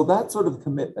role. So that sort of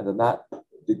commitment and that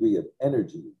degree of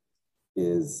energy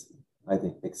is, I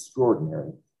think,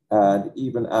 extraordinary. And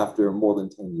even after more than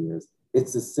 10 years,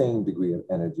 it's the same degree of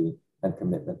energy and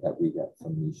commitment that we get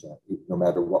from Misha, no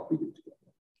matter what we do together.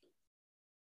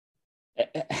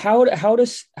 How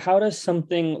does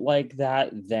something like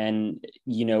that then,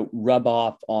 rub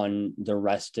off on the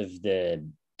rest of the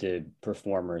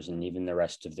performers and even the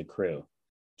rest of the crew?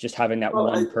 Just having that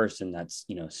person that's,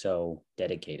 so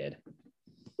dedicated.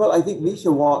 Well, I think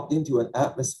Misha walked into an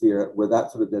atmosphere where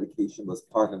that sort of dedication was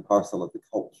part and parcel of the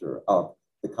culture of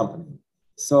the company.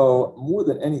 So more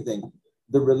than anything,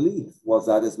 the relief was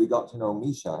that as we got to know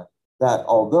Misha, that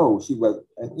although she was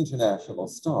an international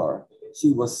star,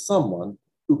 she was someone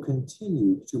who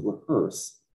continued to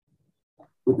rehearse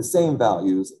with the same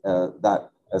values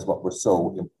as what were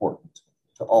so important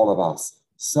to all of us.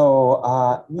 So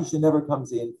Misha never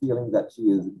comes in feeling that she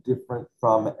is different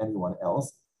from anyone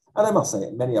else. And I must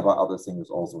say, many of our other singers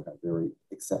also have very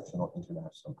exceptional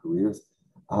international careers.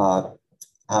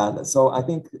 And so I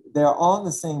think they're on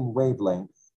the same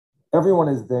wavelength. Everyone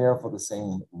is there for the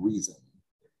same reason.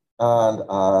 And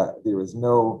there is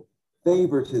no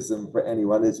favoritism for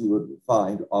anyone, as you would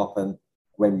find often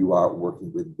when you are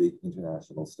working with big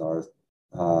international stars.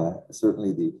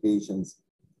 Certainly the occasions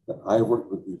that I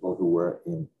worked with people who were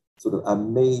in sort of a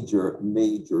major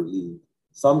league.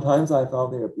 Sometimes I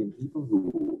found there have been people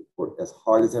who worked as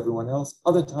hard as everyone else.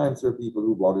 Other times there are people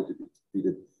who wanted to be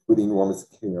treated with enormous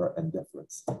care and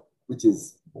deference, which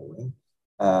is boring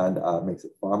and makes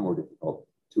it far more difficult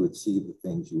to achieve the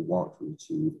things you want to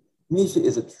achieve. Misha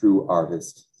is a true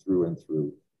artist through and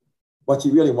through. What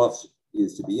she really wants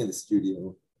is to be in the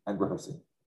studio and rehearsing.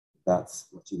 That's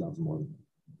what she loves more than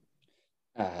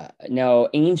now,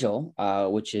 Angel,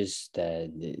 which is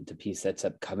the piece that's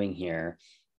upcoming here,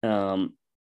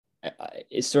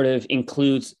 it sort of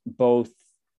includes both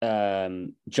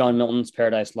John Milton's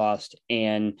Paradise Lost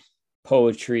and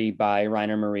poetry by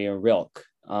Rainer Maria Rilke.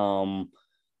 Talk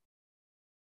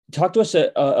to us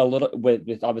a little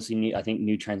with obviously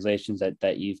new translations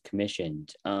that you've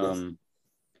commissioned. Yes.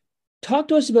 Talk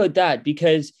to us about that,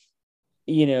 because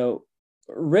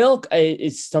Rilke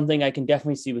is something I can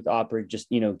definitely see with opera. Just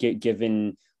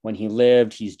given when he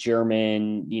lived, he's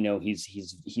German.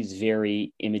 He's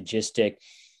very imagistic.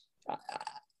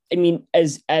 I mean,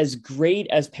 as great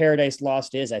as Paradise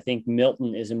Lost is, I think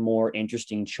Milton is a more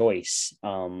interesting choice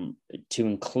to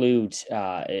include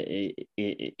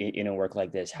in a work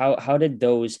like this. How did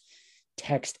those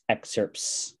text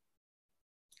excerpts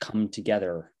come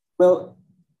together? Well,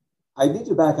 I need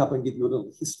to back up and give you a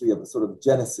little history of the sort of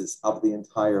genesis of the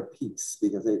entire piece,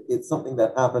 because it's something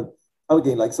that happened,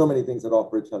 again, like so many things at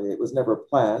Opera Atelier. It was never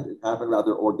planned. It happened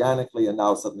rather organically, and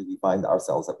now suddenly we find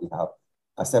ourselves that we have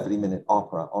a 70-minute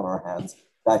opera on our hands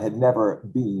that had never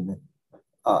been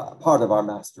part of our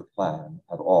master plan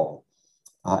at all.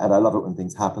 And I love it when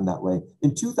things happen that way.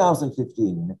 In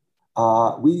 2015,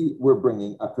 we were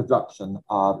bringing a production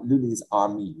of Lully's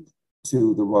Armide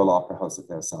to the Royal Opera House at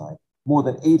Versailles. More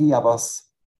than 80 of us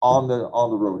on the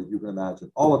road, if you can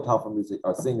imagine. All of Top of Music,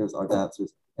 our singers, our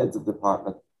dancers, heads of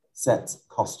department, sets,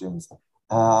 costumes.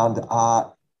 And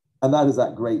that is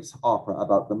that great opera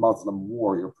about the Muslim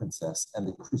warrior princess and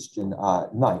the Christian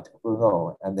knight,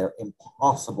 Bruno, and their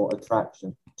impossible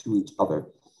attraction to each other.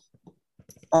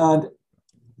 And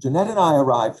Jeanette and I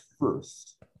arrived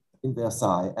first in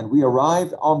Versailles, and we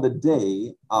arrived on the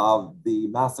day of the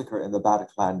massacre in the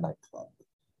Bataclan nightclub,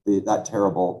 that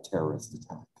terrible terrorist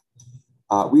attack.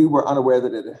 We were unaware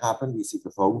that it had happened. We received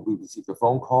a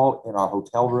phone call in our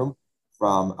hotel room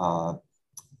from,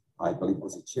 I believe it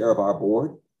was the chair of our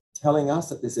board, telling us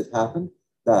that this had happened,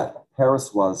 that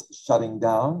Paris was shutting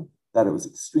down, that it was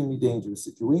an extremely dangerous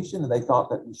situation, and they thought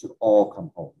that we should all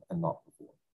come home and not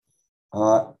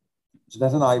before.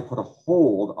 Jeanette and I put a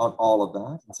hold on all of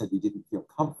that and said we didn't feel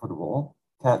comfortable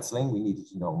canceling. We needed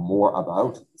to know more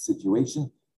about the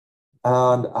situation.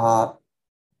 And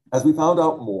as we found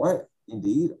out more,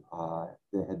 indeed,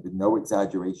 there had been no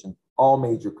exaggeration. All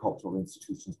major cultural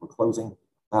institutions were closing.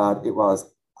 And it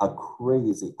was a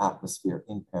crazy atmosphere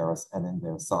in Paris and in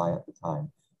Versailles at the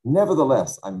time.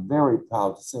 Nevertheless, I'm very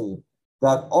proud to say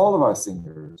that all of our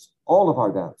singers, all of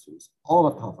our dancers, all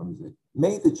of Top of Music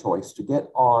made the choice to get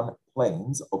on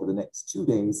planes over the next 2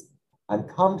 days and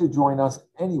come to join us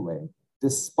anyway,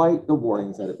 despite the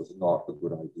warnings that it was not a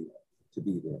good idea to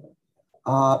be there.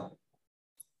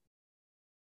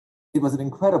 It was an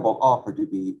incredible opera to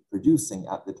be producing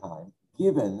at the time,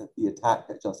 given the attack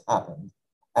that just happened.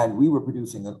 And we were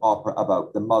producing an opera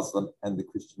about the Muslim and the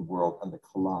Christian world and the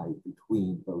collide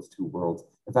between those two worlds.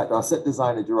 In fact, our set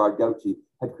designer, Gerard Gauci,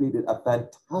 had created a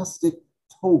fantastic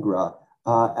togra,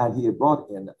 and he had brought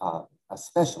in a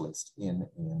specialist in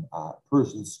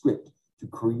Persian script to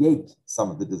create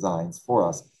some of the designs for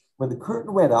us. When the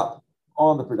curtain went up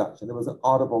on the production, there was an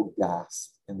audible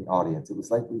gasp in the audience. It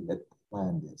was like we had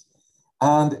planned it.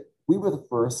 And we were the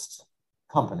first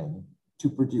company to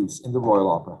produce in the Royal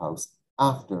Opera House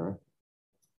after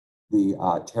the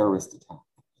terrorist attack.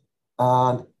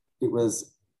 And it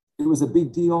was a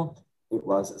big deal. It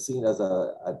was seen as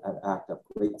an act of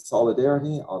great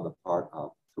solidarity on the part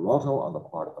of Toronto, on the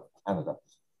part of Canada.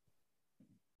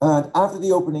 And after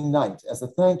the opening night, as a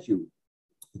thank you,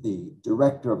 the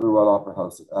director of the Royal Opera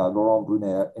House, Laurent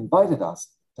Brunet, invited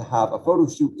us to have a photo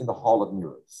shoot in the Hall of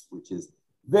Mirrors, which is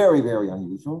very, very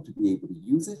unusual to be able to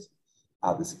use it.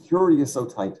 The security is so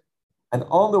tight. And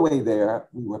on the way there,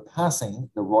 we were passing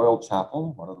the Royal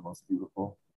Chapel, one of the most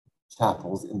beautiful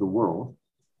chapels in the world.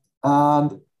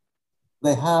 And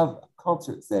they have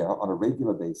concerts there on a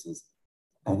regular basis.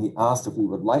 And he asked if we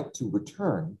would like to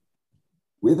return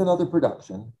with another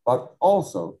production, but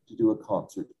also to do a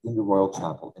concert in the Royal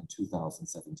Chapel in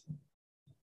 2017.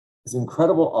 It's an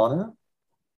incredible honor.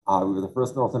 We were the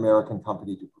first North American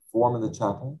company to perform in the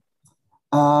chapel.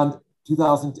 And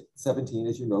 2017,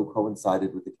 as you know,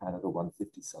 coincided with the Canada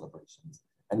 150 celebrations,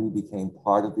 and we became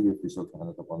part of the official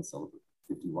Canada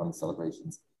 151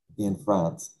 celebrations in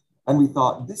France. And we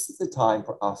thought this is the time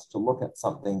for us to look at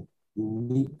something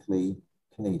uniquely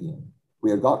Canadian.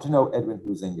 We had got to know Edwin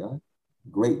Huizinga,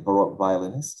 great Baroque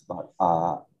violinist, but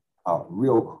a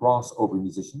real crossover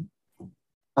musician.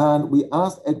 And we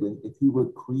asked Edwin if he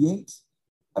would create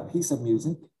a piece of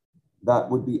music that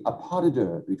would be a pas de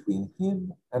deux between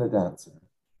him and a dancer.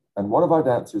 And one of our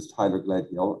dancers, Tyler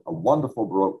Gledhill, a wonderful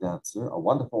Baroque dancer, a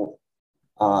wonderful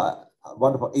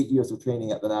 8 years of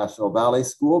training at the National Ballet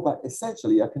School, but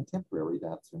essentially a contemporary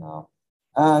dancer now.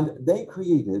 And they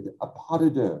created a pas de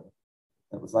deux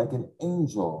that was like an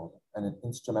angel and an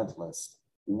instrumentalist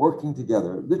working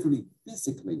together, literally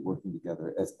physically working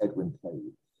together as Edwin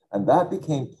played. And that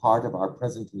became part of our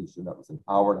presentation that was an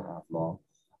hour and a half long,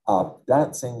 of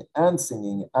dancing and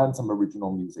singing and some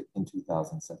original music in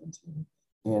 2017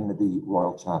 in the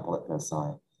Royal Chapel at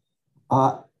Versailles.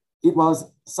 It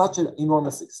was such an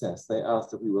enormous success. They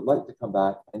asked if we would like to come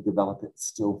back and develop it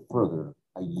still further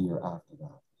a year after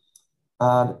that.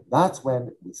 And that's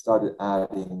when we started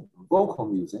adding vocal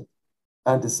music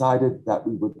and decided that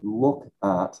we would look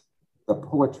at the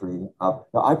poetry of,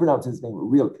 now I pronounce his name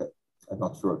Rilke. I'm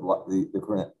not sure what the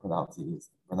correct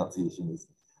pronunciation is.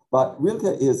 But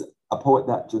Rilke is a poet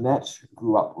that Jeanette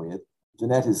grew up with.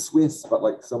 Jeanette is Swiss, but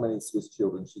like so many Swiss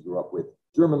children, she grew up with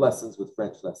German lessons, with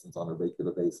French lessons on a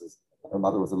regular basis. Her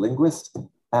mother was a linguist,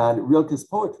 and Rilke's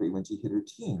poetry, when she hit her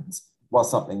teens,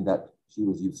 was something that she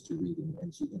was used to reading,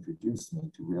 and she introduced me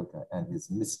to Rilke and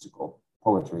his mystical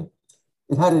poetry.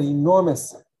 it had an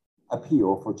enormous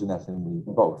appeal for Jeanette and me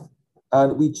both.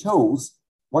 And we chose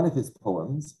one of his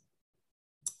poems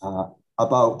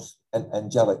about an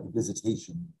angelic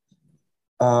visitation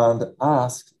and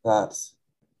asked that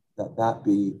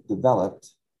be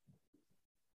developed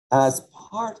as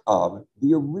part of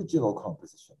the original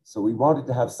composition. So we wanted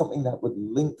to have something that would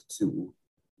link to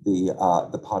the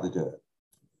pas de deux.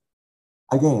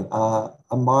 Again,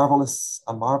 a marvelous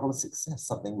success,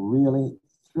 something really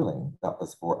thrilling. That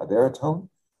was for a baritone,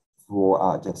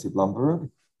 for Jesse Blumberg,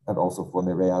 and also for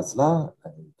Mireille Asselin, a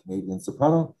Canadian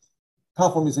soprano,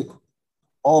 powerful music,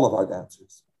 all of our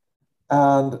dancers.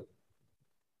 And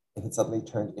it had suddenly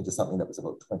turned into something that was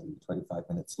about 20, 25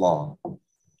 minutes long.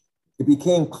 It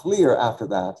became clear after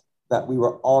that we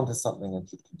were onto something and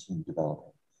should continue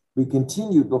developing. We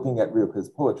continued looking at Rilke's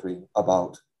poetry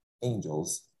about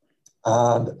angels.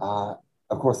 And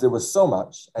of course, there was so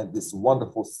much and this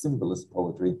wonderful symbolist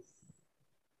poetry.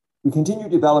 We continued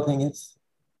developing it,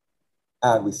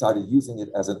 and we started using it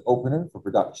as an opener for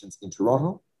productions in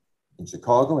Toronto, in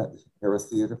Chicago at the Harris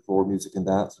Theatre for Music and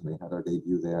Dance, and we had our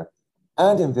debut there,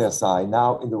 and in Versailles,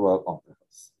 now in the Royal Opera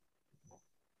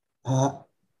House.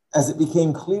 As it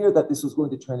became clear that this was going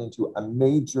to turn into a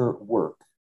major work,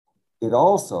 it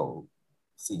also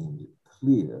seemed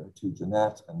clear to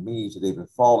Jeanette and me, to David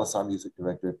Fawless, our music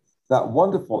director, that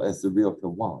wonderful as the Rilke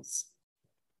was,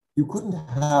 you couldn't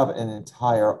have an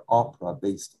entire opera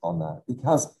based on that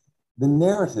because the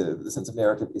narrative, the sense of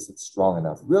narrative isn't strong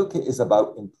enough. Rilke is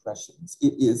about impressions.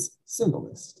 It is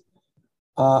symbolist.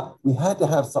 We had to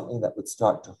have something that would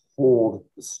start to hold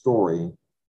the story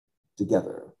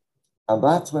together. And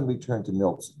that's when we turned to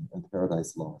Milton and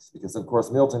Paradise Lost, because of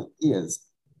course, Milton is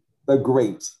the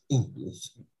great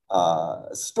English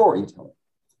storyteller.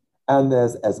 And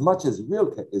as much as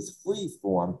Rilke is free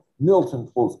form, Milton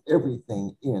pulls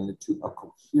everything into a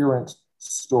coherent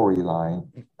storyline.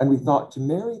 And we thought to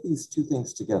marry these two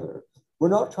things together, we're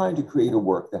not trying to create a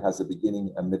work that has a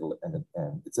beginning, a middle, and an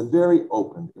end. It's a very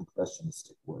open,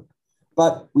 impressionistic work.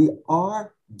 But we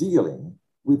are dealing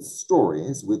with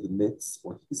stories, with myths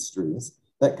or histories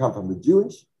that come from the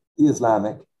Jewish, the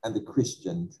Islamic, and the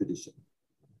Christian tradition.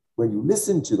 When you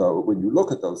listen to those, when you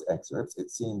look at those excerpts, it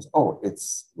seems,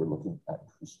 we're looking at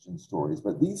Christian stories,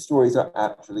 but these stories are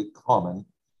actually common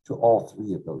to all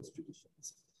three of those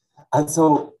traditions. And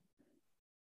so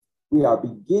we are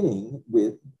beginning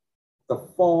with the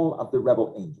fall of the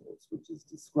rebel angels, which is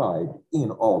described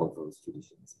in all of those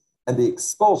traditions, and the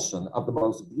expulsion of the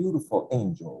most beautiful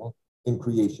angel in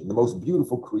creation, the most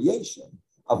beautiful creation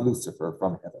of Lucifer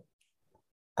from heaven.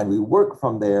 And we work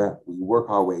from there, we work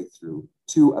our way through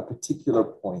to a particular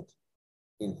point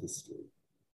in history.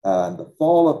 And the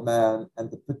fall of man and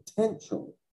the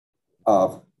potential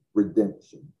of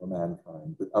redemption for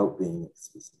mankind without being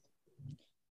explicit.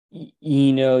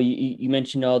 You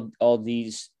mentioned all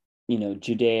these,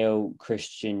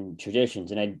 Judeo-Christian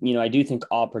traditions. And I do think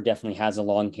opera definitely has a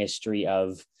long history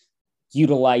of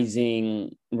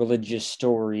utilizing religious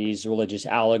stories, religious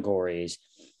allegories.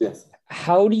 Yes.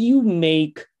 How do you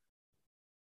make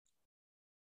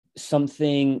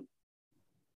something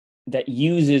that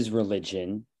uses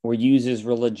religion or uses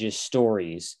religious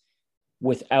stories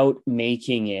without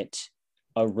making it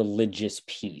a religious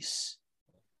piece?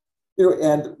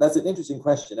 And that's an interesting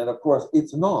question. And of course,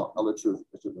 it's not a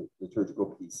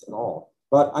liturgical piece at all.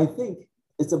 But I think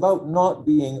it's about not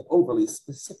being overly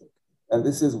specific. And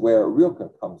this is where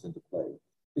Rilke comes into play.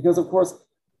 Because of course,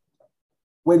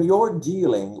 when you're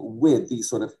dealing with these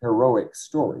sort of heroic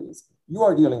stories, you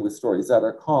are dealing with stories that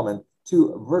are common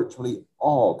to virtually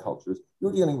all cultures.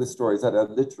 You're dealing with stories that are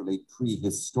literally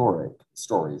prehistoric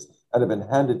stories that have been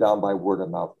handed down by word of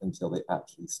mouth until they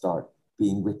actually start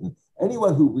being written.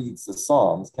 Anyone who reads the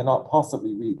Psalms cannot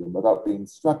possibly read them without being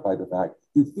struck by the fact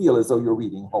you feel as though you're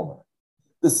reading Homer.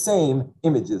 The same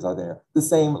images are there, the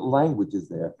same language is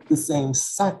there, the same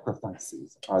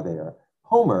sacrifices are there.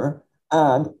 Homer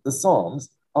and the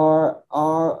Psalms are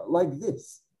like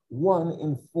this. One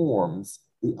informs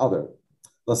the other.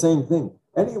 The same thing,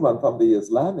 anyone from the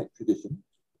Islamic tradition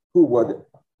who would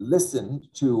listen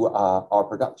to our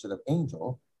production of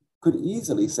Angel could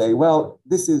easily say, well,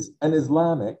 this is an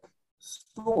Islamic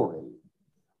story.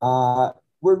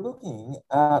 We're looking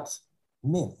at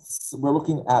myths, we're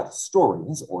looking at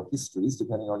stories or histories,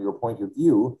 depending on your point of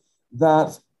view,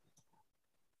 that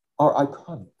are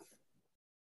iconic.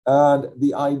 And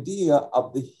the idea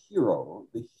of the hero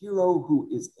who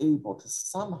is able to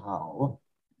somehow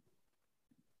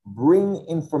bring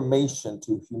information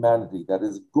to humanity that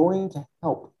is going to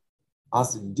help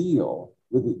us deal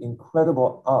with the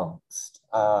incredible angst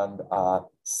and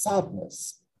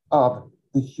sadness of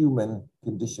the human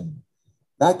condition.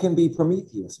 That can be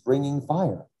Prometheus bringing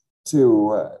fire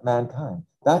to mankind.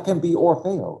 That can be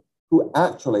Orfeo, who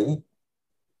actually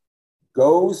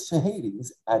goes to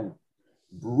Hades and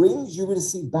brings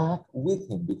Eurydice back with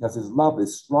him because his love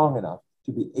is strong enough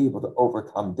to be able to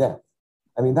overcome death.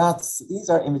 I mean, these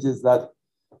are images that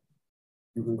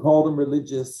you can call them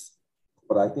religious,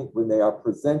 but I think when they are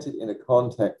presented in a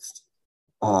context,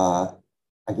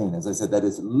 again, as I said, that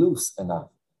is loose enough,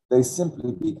 they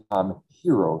simply become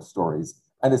hero stories.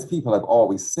 And as people have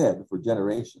always said for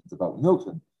generations about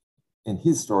Milton, in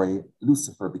his story,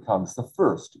 Lucifer becomes the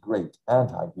first great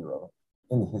anti-hero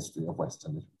in the history of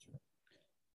Western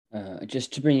literature.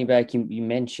 Just to bring you back, you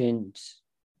mentioned,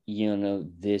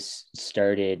 this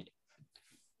started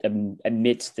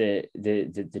amidst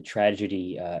the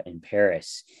tragedy in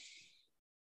Paris.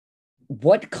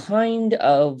 What kind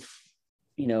of,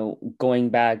 going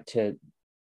back to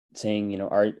saying,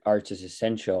 art is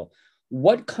essential,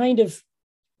 what kind of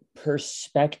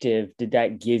perspective did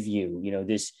that give you?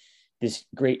 This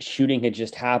great shooting had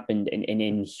just happened,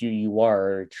 and here you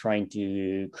are trying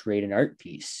to create an art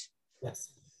piece. Yes.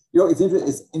 It's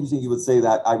interesting you would say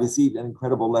that. I received an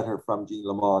incredible letter from Jean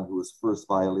Lamond, who was first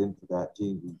violin for that.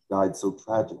 Jean, who died so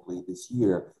tragically this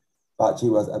year, but she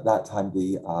was at that time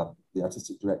the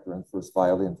artistic director and first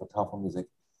violin for Tafel Music.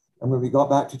 And when we got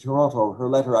back to Toronto, her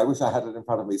letter, I wish I had it in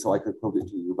front of me so I could quote it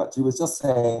to you, but she was just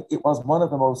saying it was one of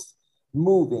the most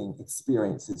moving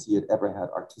experiences she had ever had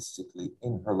artistically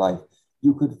in her life.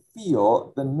 You could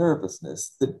feel the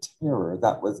nervousness, the terror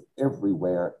that was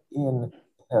everywhere in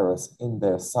Paris, in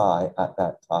Versailles at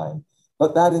that time.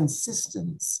 But that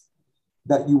insistence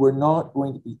that you were not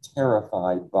going to be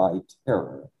terrified by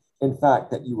terror, in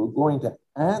fact, that you were going to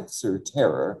answer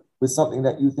terror with something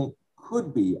that you think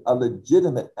could be a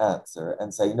legitimate answer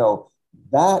and say, no,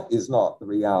 that is not the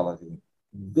reality.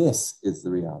 This is the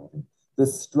reality. The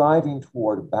striving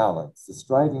toward balance, the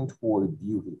striving toward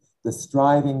beauty, the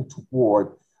striving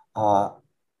toward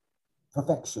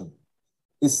perfection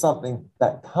is something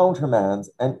that countermands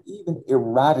and even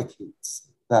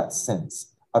eradicates that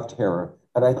sense of terror.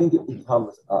 And I think it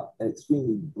becomes an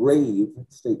extremely brave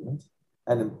statement,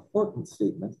 an important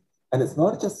statement. And it's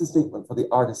not just a statement for the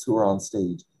artists who are on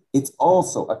stage. It's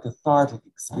also a cathartic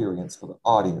experience for the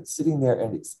audience, sitting there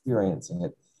and experiencing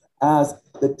it as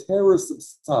the terror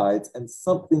subsides and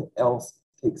something else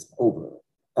takes over.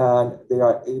 And they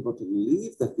are able to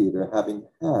leave the theater having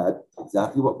had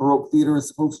exactly what Baroque theater is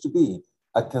supposed to be,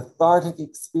 a cathartic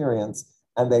experience,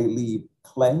 and they leave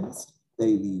cleansed, they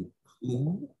leave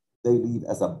clean, they leave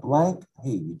as a blank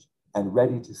page and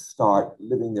ready to start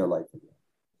living their life again.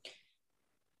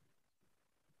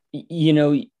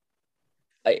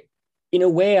 In a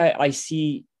way, I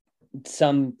see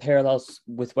some parallels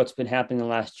with what's been happening the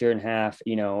last year and a half.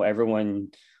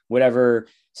 Everyone, whatever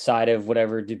side of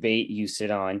whatever debate you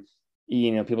sit on,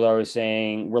 people are always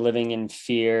saying we're living in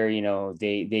fear.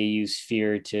 They use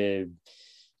fear to,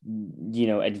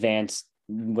 advance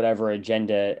whatever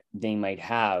agenda they might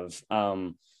have.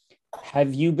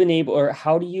 Have you been able, or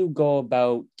how do you go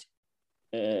about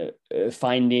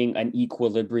finding an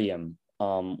equilibrium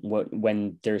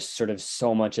when there's sort of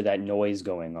so much of that noise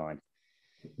going on?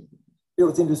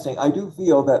 It's interesting. I do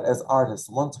feel that as artists,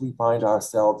 once we find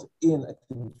ourselves in a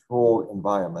controlled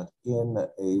environment, in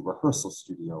a rehearsal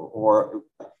studio, or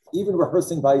even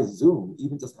rehearsing by Zoom,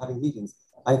 even just having meetings,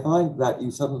 I find that you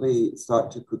suddenly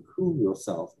start to cocoon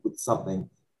yourself with something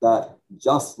that,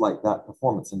 just like that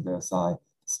performance in Versailles,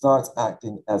 starts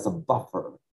acting as a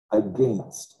buffer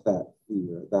against that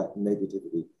fear, that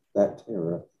negativity, that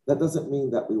terror. That doesn't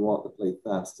mean that we want to play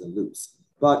fast and loose.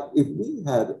 But if we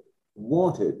had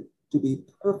wanted to be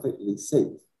perfectly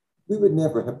safe, we would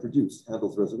never have produced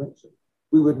Handel's Resurrection.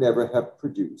 We would never have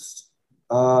produced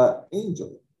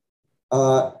Angel.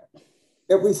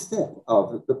 Every step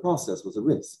of the process was a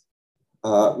risk.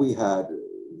 We had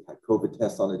COVID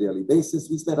tests on a daily basis.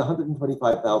 We spent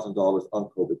 $125,000 on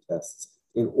COVID tests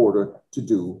in order to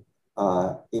do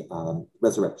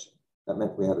Resurrection. That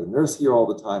meant we had a nurse here all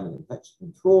the time, an infection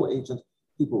control agent.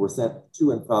 People were sent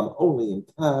to and from only in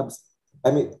cabs.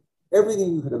 I mean,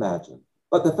 everything you could imagine.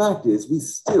 But the fact is, we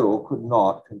still could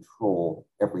not control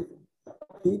everything.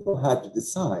 People had to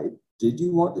decide, did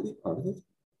you want to be part of it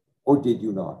or did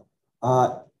you not?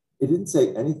 It didn't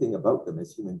say anything about them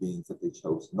as human beings that they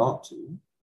chose not to.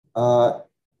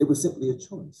 It was simply a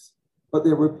choice. But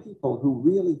there were people who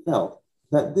really felt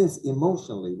that this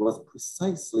emotionally was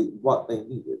precisely what they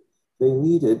needed. They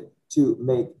needed to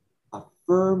make a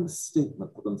firm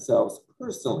statement for themselves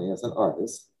personally as an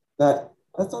artist that,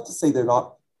 that's not to say they're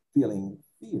not feeling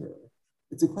fear.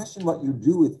 It's a question what you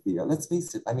do with fear. Let's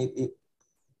face it. I mean,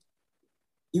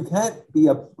 You can't be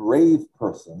a brave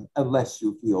person unless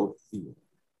you feel fear.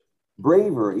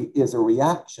 Bravery is a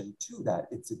reaction to that.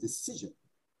 It's a decision.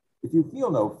 If you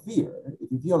feel no fear,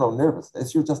 if you feel no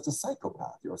nervousness, you're just a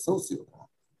psychopath, you're a sociopath.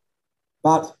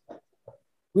 But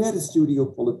we had a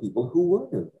studio full of people who were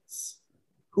nervous,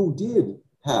 who did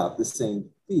have the same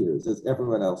fears as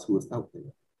everyone else who was out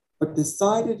there, but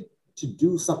decided to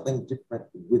do something different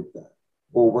with that,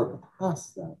 or work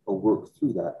past that, or work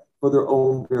through that for their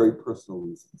own very personal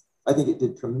reasons. I think it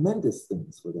did tremendous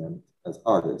things for them as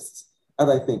artists.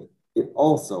 And I think it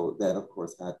also then, of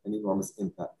course, had an enormous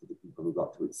impact to the people who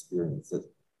got to experience it,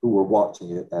 who were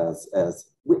watching it as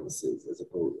witnesses, as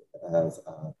opposed as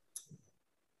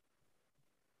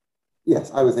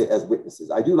yes, I would say as witnesses.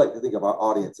 I do like to think of our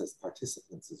audience as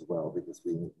participants as well, because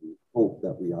we hope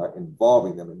that we are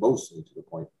involving them emotionally to the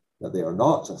point that they are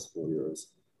not just voyeurs,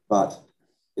 but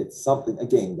it's something,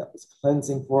 again, that was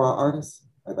cleansing for our artists.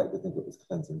 I'd like to think it was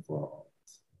cleansing for our audience.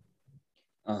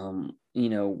 You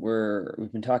know,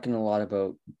 we've been talking a lot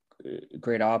about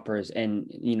great operas, and,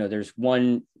 you know, there's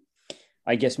one,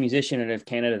 I guess, musician out of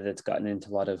Canada that's gotten into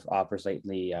a lot of operas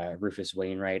lately, Rufus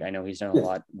Wainwright. I know he's done a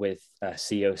lot with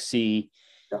COC.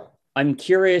 Yeah. I'm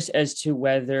curious as to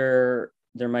whether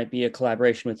there might be a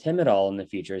collaboration with him at all in the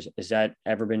future. Has that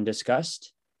ever been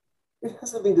discussed? It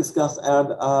hasn't been discussed,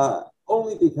 and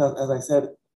only because, as I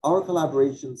said, our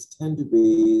collaborations tend to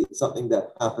be something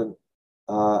that happen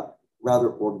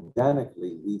rather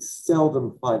organically. We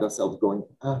seldom find ourselves going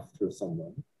after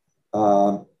someone.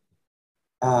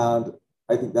 And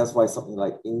I think that's why something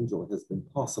like Angel has been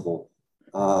possible.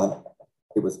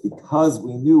 It was because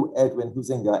we knew Edwin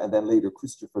Huizinga and then later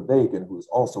Christopher Bagan, who is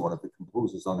also one of the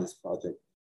composers on this project.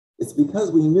 It's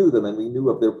because we knew them and we knew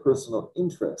of their personal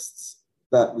interests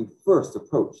that we first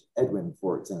approached Edwin,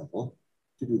 for example,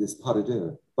 to do this pas de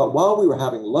deux. But while we were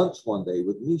having lunch one day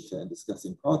with Misha and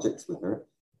discussing projects with her,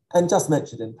 and just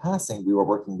mentioned in passing we were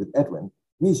working with Edwin,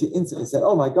 Misha instantly said,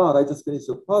 "Oh my God, I just finished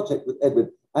a project with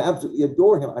Edwin. I absolutely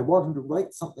adore him. I want him to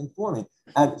write something for me."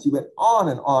 And she went on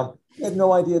and on. We had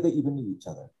no idea they even knew each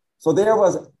other. So there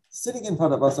was, sitting in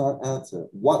front of us, our answer.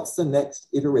 What's the next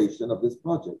iteration of this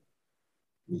project?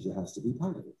 Misha has to be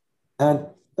part of it. And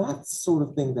that's the sort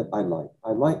of thing that I like.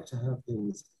 I like to have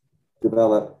things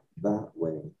develop that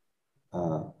way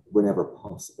whenever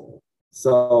possible.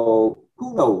 So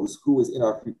who knows who is in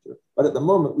our future? But at the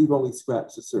moment, we've only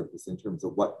scratched the surface in terms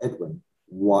of what Edwin,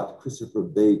 what Christopher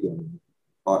Bagan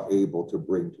are able to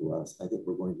bring to us. I think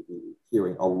we're going to be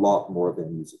hearing a lot more of their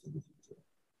music in the future.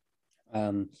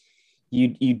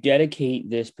 You dedicate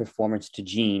this performance to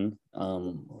Jean,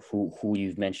 who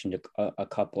you've mentioned a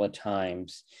couple of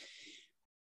times.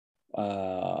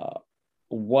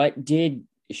 What did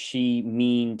she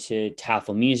mean to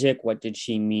Tafel music? What did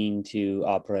she mean to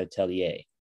Opera Atelier?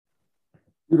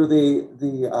 You know,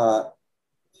 the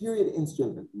period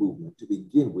instrument movement, to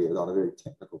begin with, on a very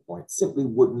technical point, simply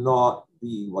would not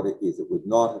be what it is. It would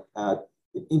not have had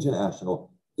the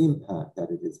international impact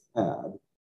that it has had,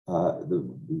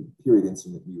 the period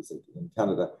instrument music in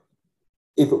Canada,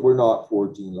 if it were not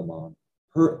for Jean Lamond.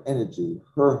 Her energy,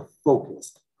 her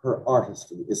focus, her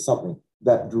artistry is something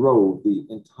that drove the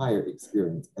entire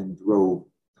experience and drove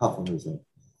Tafel music.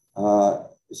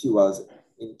 She was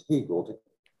integral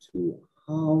to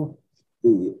how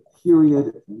the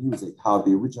period music, how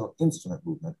the original instrument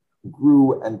movement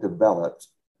grew and developed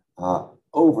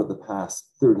over the past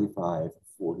 35,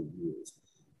 40 years.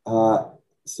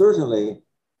 Certainly,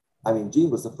 I mean,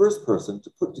 Jean was the first person to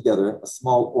put together a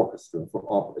small orchestra for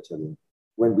Opera Atelier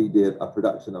when we did a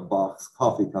production of Bach's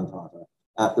Coffee Cantata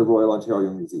at the Royal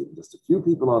Ontario Museum. Just a few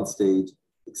people on stage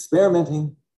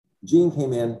experimenting. Jean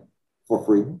came in for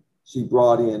free. She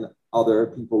brought in other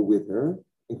people with her,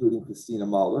 including Christina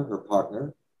Mahler, her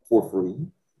partner, for free.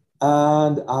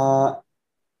 And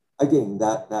again,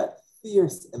 that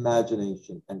fierce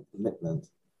imagination and commitment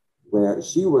where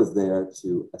she was there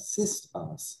to assist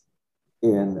us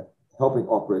in helping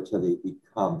Opera Atelier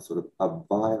become sort of a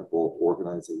viable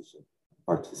organization,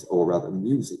 or rather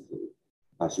musically.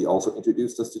 She also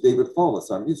introduced us to David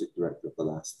Follis, our music director of the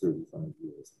last 35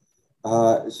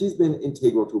 years. She's been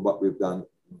integral to what we've done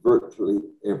virtually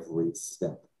every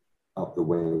step of the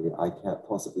way. I can't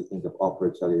possibly think of Opera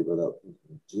Atelier without thinking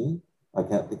of Jean. I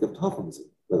can't think of Tafel music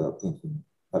without thinking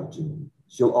of Jean.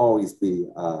 She'll always be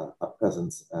a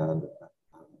presence and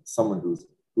someone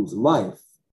whose life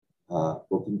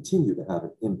will continue to have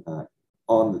an impact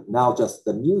on now just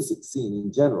the music scene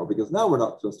in general, because now we're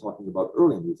not just talking about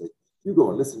early music. You go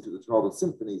and listen to the Toronto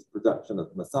Symphony's production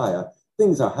of Messiah,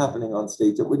 things are happening on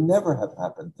stage that would never have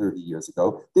happened 30 years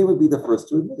ago. They would be the first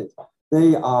to admit it.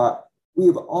 We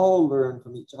have all learned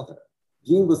from each other.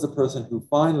 Jean was the person who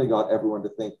finally got everyone to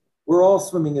think, we're all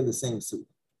swimming in the same soup.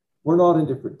 We're not in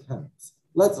different camps.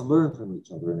 Let's learn from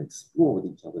each other and explore with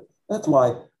each other. That's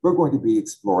why we're going to be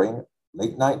exploring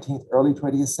late 19th, early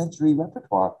 20th century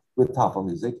repertoire with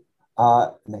Tafelmusik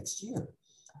next year.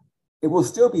 It will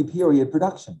still be period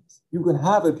productions. You can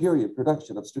have a period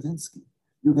production of Stravinsky.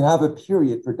 You can have a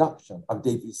period production of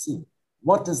Debussy.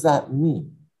 What does that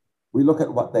mean? We look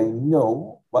at what they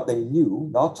know, what they knew,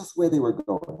 not just where they were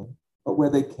going, but where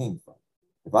they came from.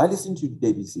 If I listen to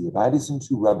Debussy, if I listen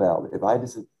to Ravel, if I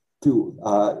listen to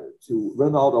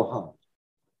Ronaldo Hahn,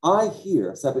 I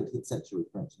hear 17th century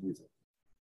French music.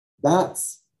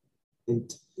 That's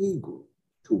integral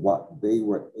to what they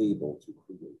were able to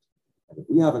create. And if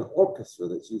we have an orchestra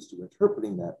that's used to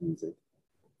interpreting that music,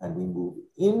 and we move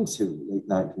into late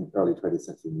 19th, early 20th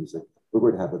century music, we're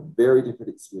going to have a very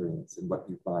different experience in what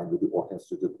you find with the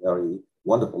Orchestre de Paris,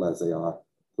 wonderful as they are,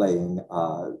 playing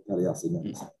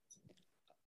Pelléas.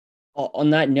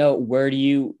 On that note, where do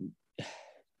you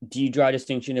draw a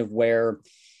distinction of where,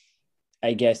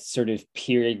 I guess, sort of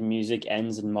period music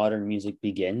ends and modern music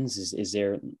begins? Is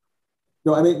there?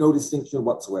 No, I make no distinction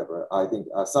whatsoever. I think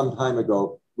some time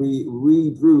ago, we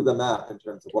redrew the map in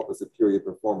terms of what was a period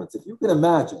performance. If you can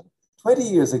imagine, 20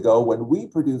 years ago, when we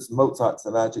produced Mozart's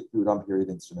The Magic Flute on period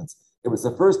instruments, it was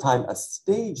the first time a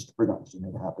staged production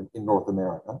had happened in North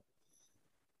America.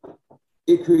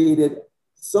 It created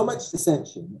so much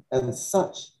dissension and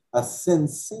such a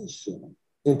sensation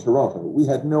in Toronto. We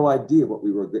had no idea what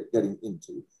we were getting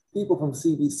into. People from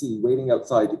CBC waiting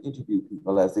outside to interview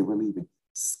people as they were leaving.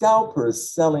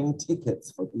 Scalpers selling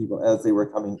tickets for people as they were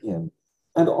coming in.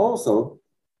 And also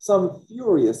some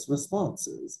furious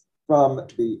responses from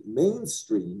the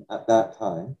mainstream at that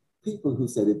time, people who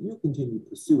said, if you continue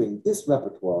pursuing this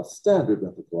repertoire, standard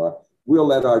repertoire, we'll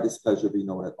let our displeasure be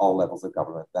known at all levels of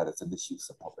government that it's a misuse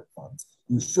of public funds.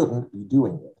 You shouldn't be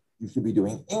doing it. You should be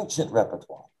doing ancient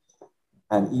repertoire.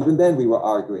 And even then we were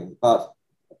arguing, but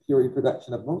a period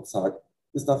production of Mozart,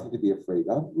 there's nothing to be afraid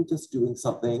of. We're just doing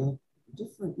something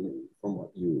differently from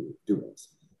what you do it.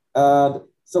 And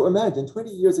so imagine 20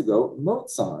 years ago,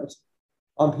 Mozart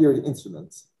on period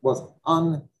instruments was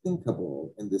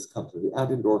unthinkable in this country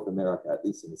and in North America, at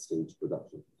least in the stage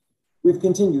production. We've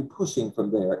continued pushing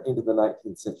from there into the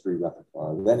 19th century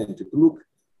repertoire, then into Gluck.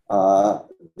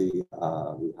 We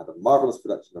had a marvelous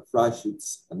production of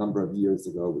Freischütz a number of years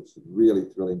ago, which was really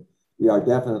thrilling. We are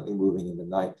definitely moving into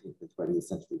 19th and 20th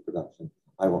century production.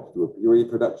 I want to do a period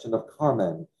production of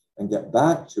Carmen and get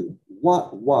back to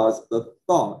what was the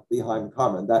thought behind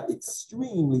Carmen, that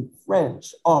extremely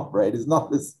French opera. It is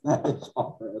not a Spanish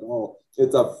opera at all.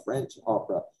 It's a French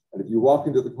opera. And if you walk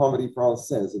into the Comédie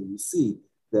Française and you see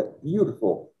that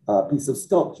beautiful piece of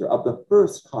sculpture of the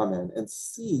first Carmen and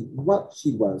see what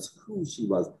she was, who she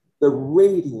was, the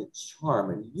radiant charm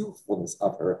and youthfulness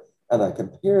of her, and I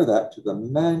compare that to the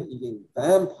man-eating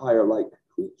vampire-like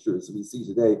creatures we see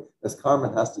today as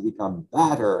Carmen has to become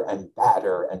badder and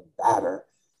badder and badder.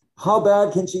 How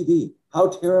bad can she be? How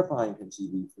terrifying can she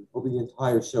be before the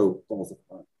entire show falls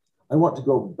apart? I want to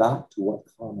go back to what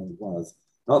Carmen was,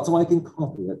 not so I can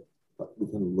copy it, but we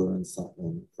can learn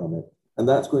something from it. And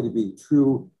that's going to be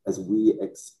true as we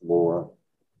explore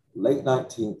late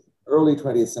 19th, early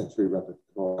 20th century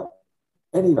repertoire,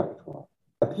 any repertoire.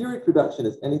 A period production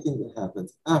is anything that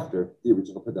happens after the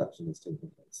original production has taken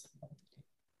place.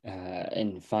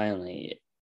 And finally,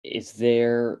 is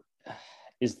there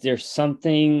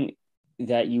something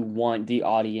that you want the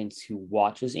audience who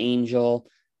watches Angel,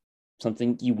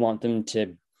 something you want them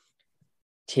to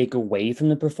take away from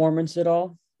the performance at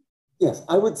all? Yes,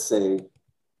 I would say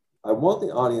I want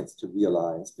the audience to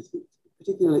realize,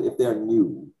 particularly if they're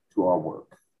new to our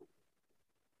work,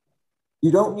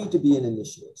 you don't need to be an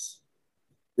initiate.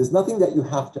 There's nothing that you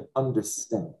have to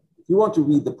understand. If you want to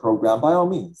read the program, by all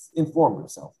means, inform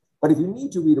yourself. But if you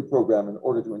need to read a program in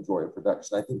order to enjoy a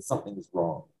production, I think something is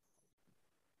wrong.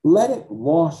 Let it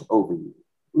wash over you.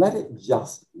 Let it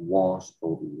just wash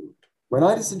over you. When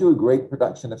I listen to a great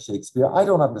production of Shakespeare, I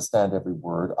don't understand every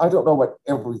word. I don't know what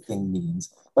everything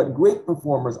means, but great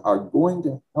performers are going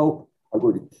to help, are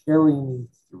going to carry me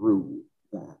through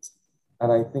that.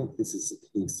 And I think this is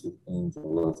the case with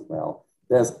Angel as well.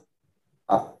 There's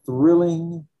a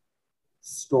thrilling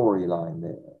storyline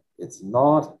there. It's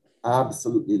not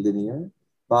absolutely linear,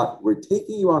 but we're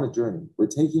taking you on a journey. We're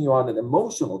taking you on an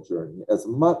emotional journey as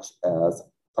much as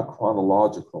a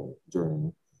chronological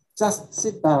journey. Just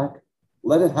sit back,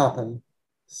 let it happen.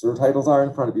 Surtitles are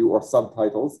in front of you, or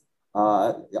subtitles,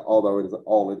 although it is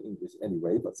all in English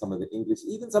anyway, but some of the English,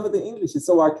 even some of the English is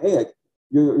so archaic,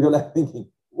 you're left thinking,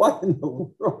 what in the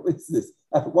world is this?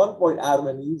 At one point, Adam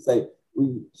and Eve say,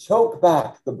 we choke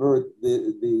back the bird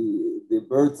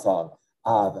song.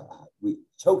 We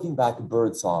choking back a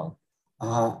bird song.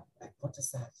 What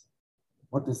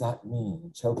does that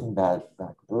mean? Choking back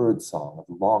bird song of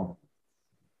long.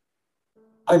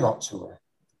 I'm not sure,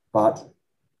 but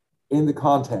in the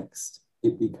context,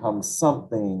 it becomes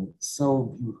something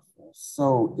so beautiful,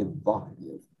 so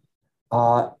evocative.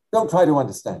 Don't try to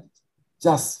understand it;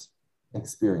 just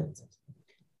experience it.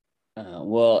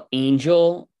 Well,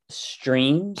 Angel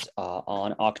streams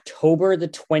on October the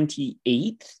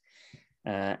 28th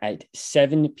at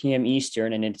 7 p.m.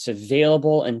 Eastern, and it's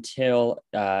available until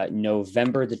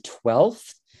November the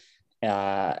 12th.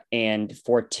 And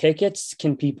for tickets,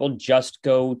 can people just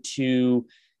go to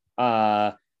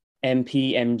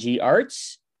MPMG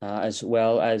Arts as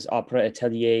well as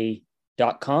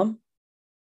operaatelier.com?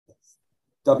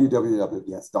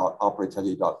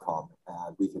 www.operaatelier.com,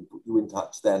 and we can put you in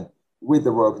touch then with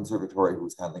the Royal Conservatory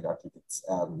who's handling our tickets.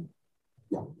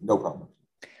 Yeah, no problem.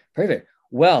 Perfect.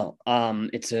 Well,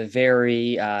 it's a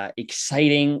very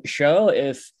exciting show.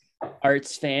 If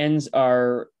arts fans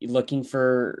are looking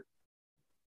for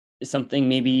something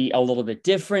maybe a little bit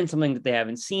different, something that they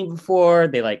haven't seen before,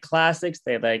 they like classics,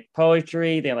 they like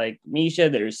poetry, they like Misha,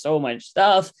 there's so much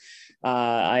stuff.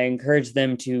 I encourage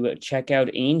them to check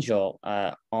out Angel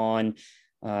on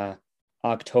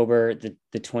October the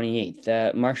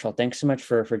 28th. Marshall, thanks so much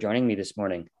for joining me this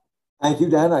morning. Thank you,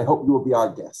 Dan. I hope you will be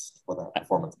our guest for that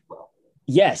performance as well.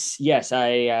 Yes,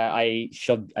 I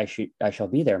shall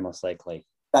be there most likely.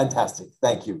 Fantastic.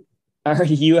 Thank you. All right,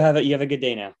 you have a good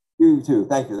day now. You too.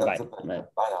 Thank you. Bye. Bye now.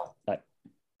 Bye.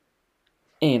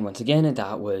 And once again,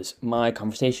 that was my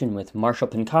conversation with Marshall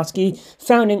Pynkoski,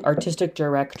 founding artistic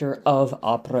director of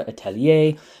Opera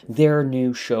Atelier. Their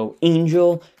new show,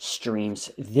 Angel,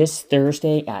 streams this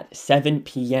Thursday at 7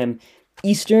 p.m.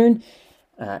 Eastern,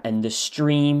 and the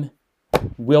stream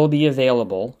will be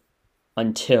available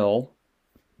until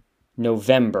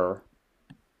November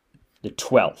the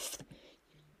 12th.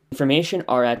 Information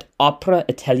are at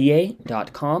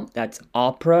operaatelier.com. That's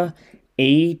opera,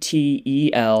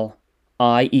 ATELIER.com.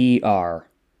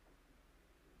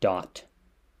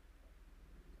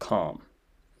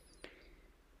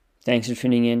 Thanks for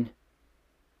tuning in.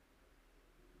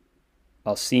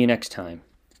 I'll see you next time.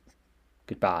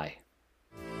 Goodbye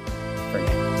for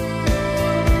now.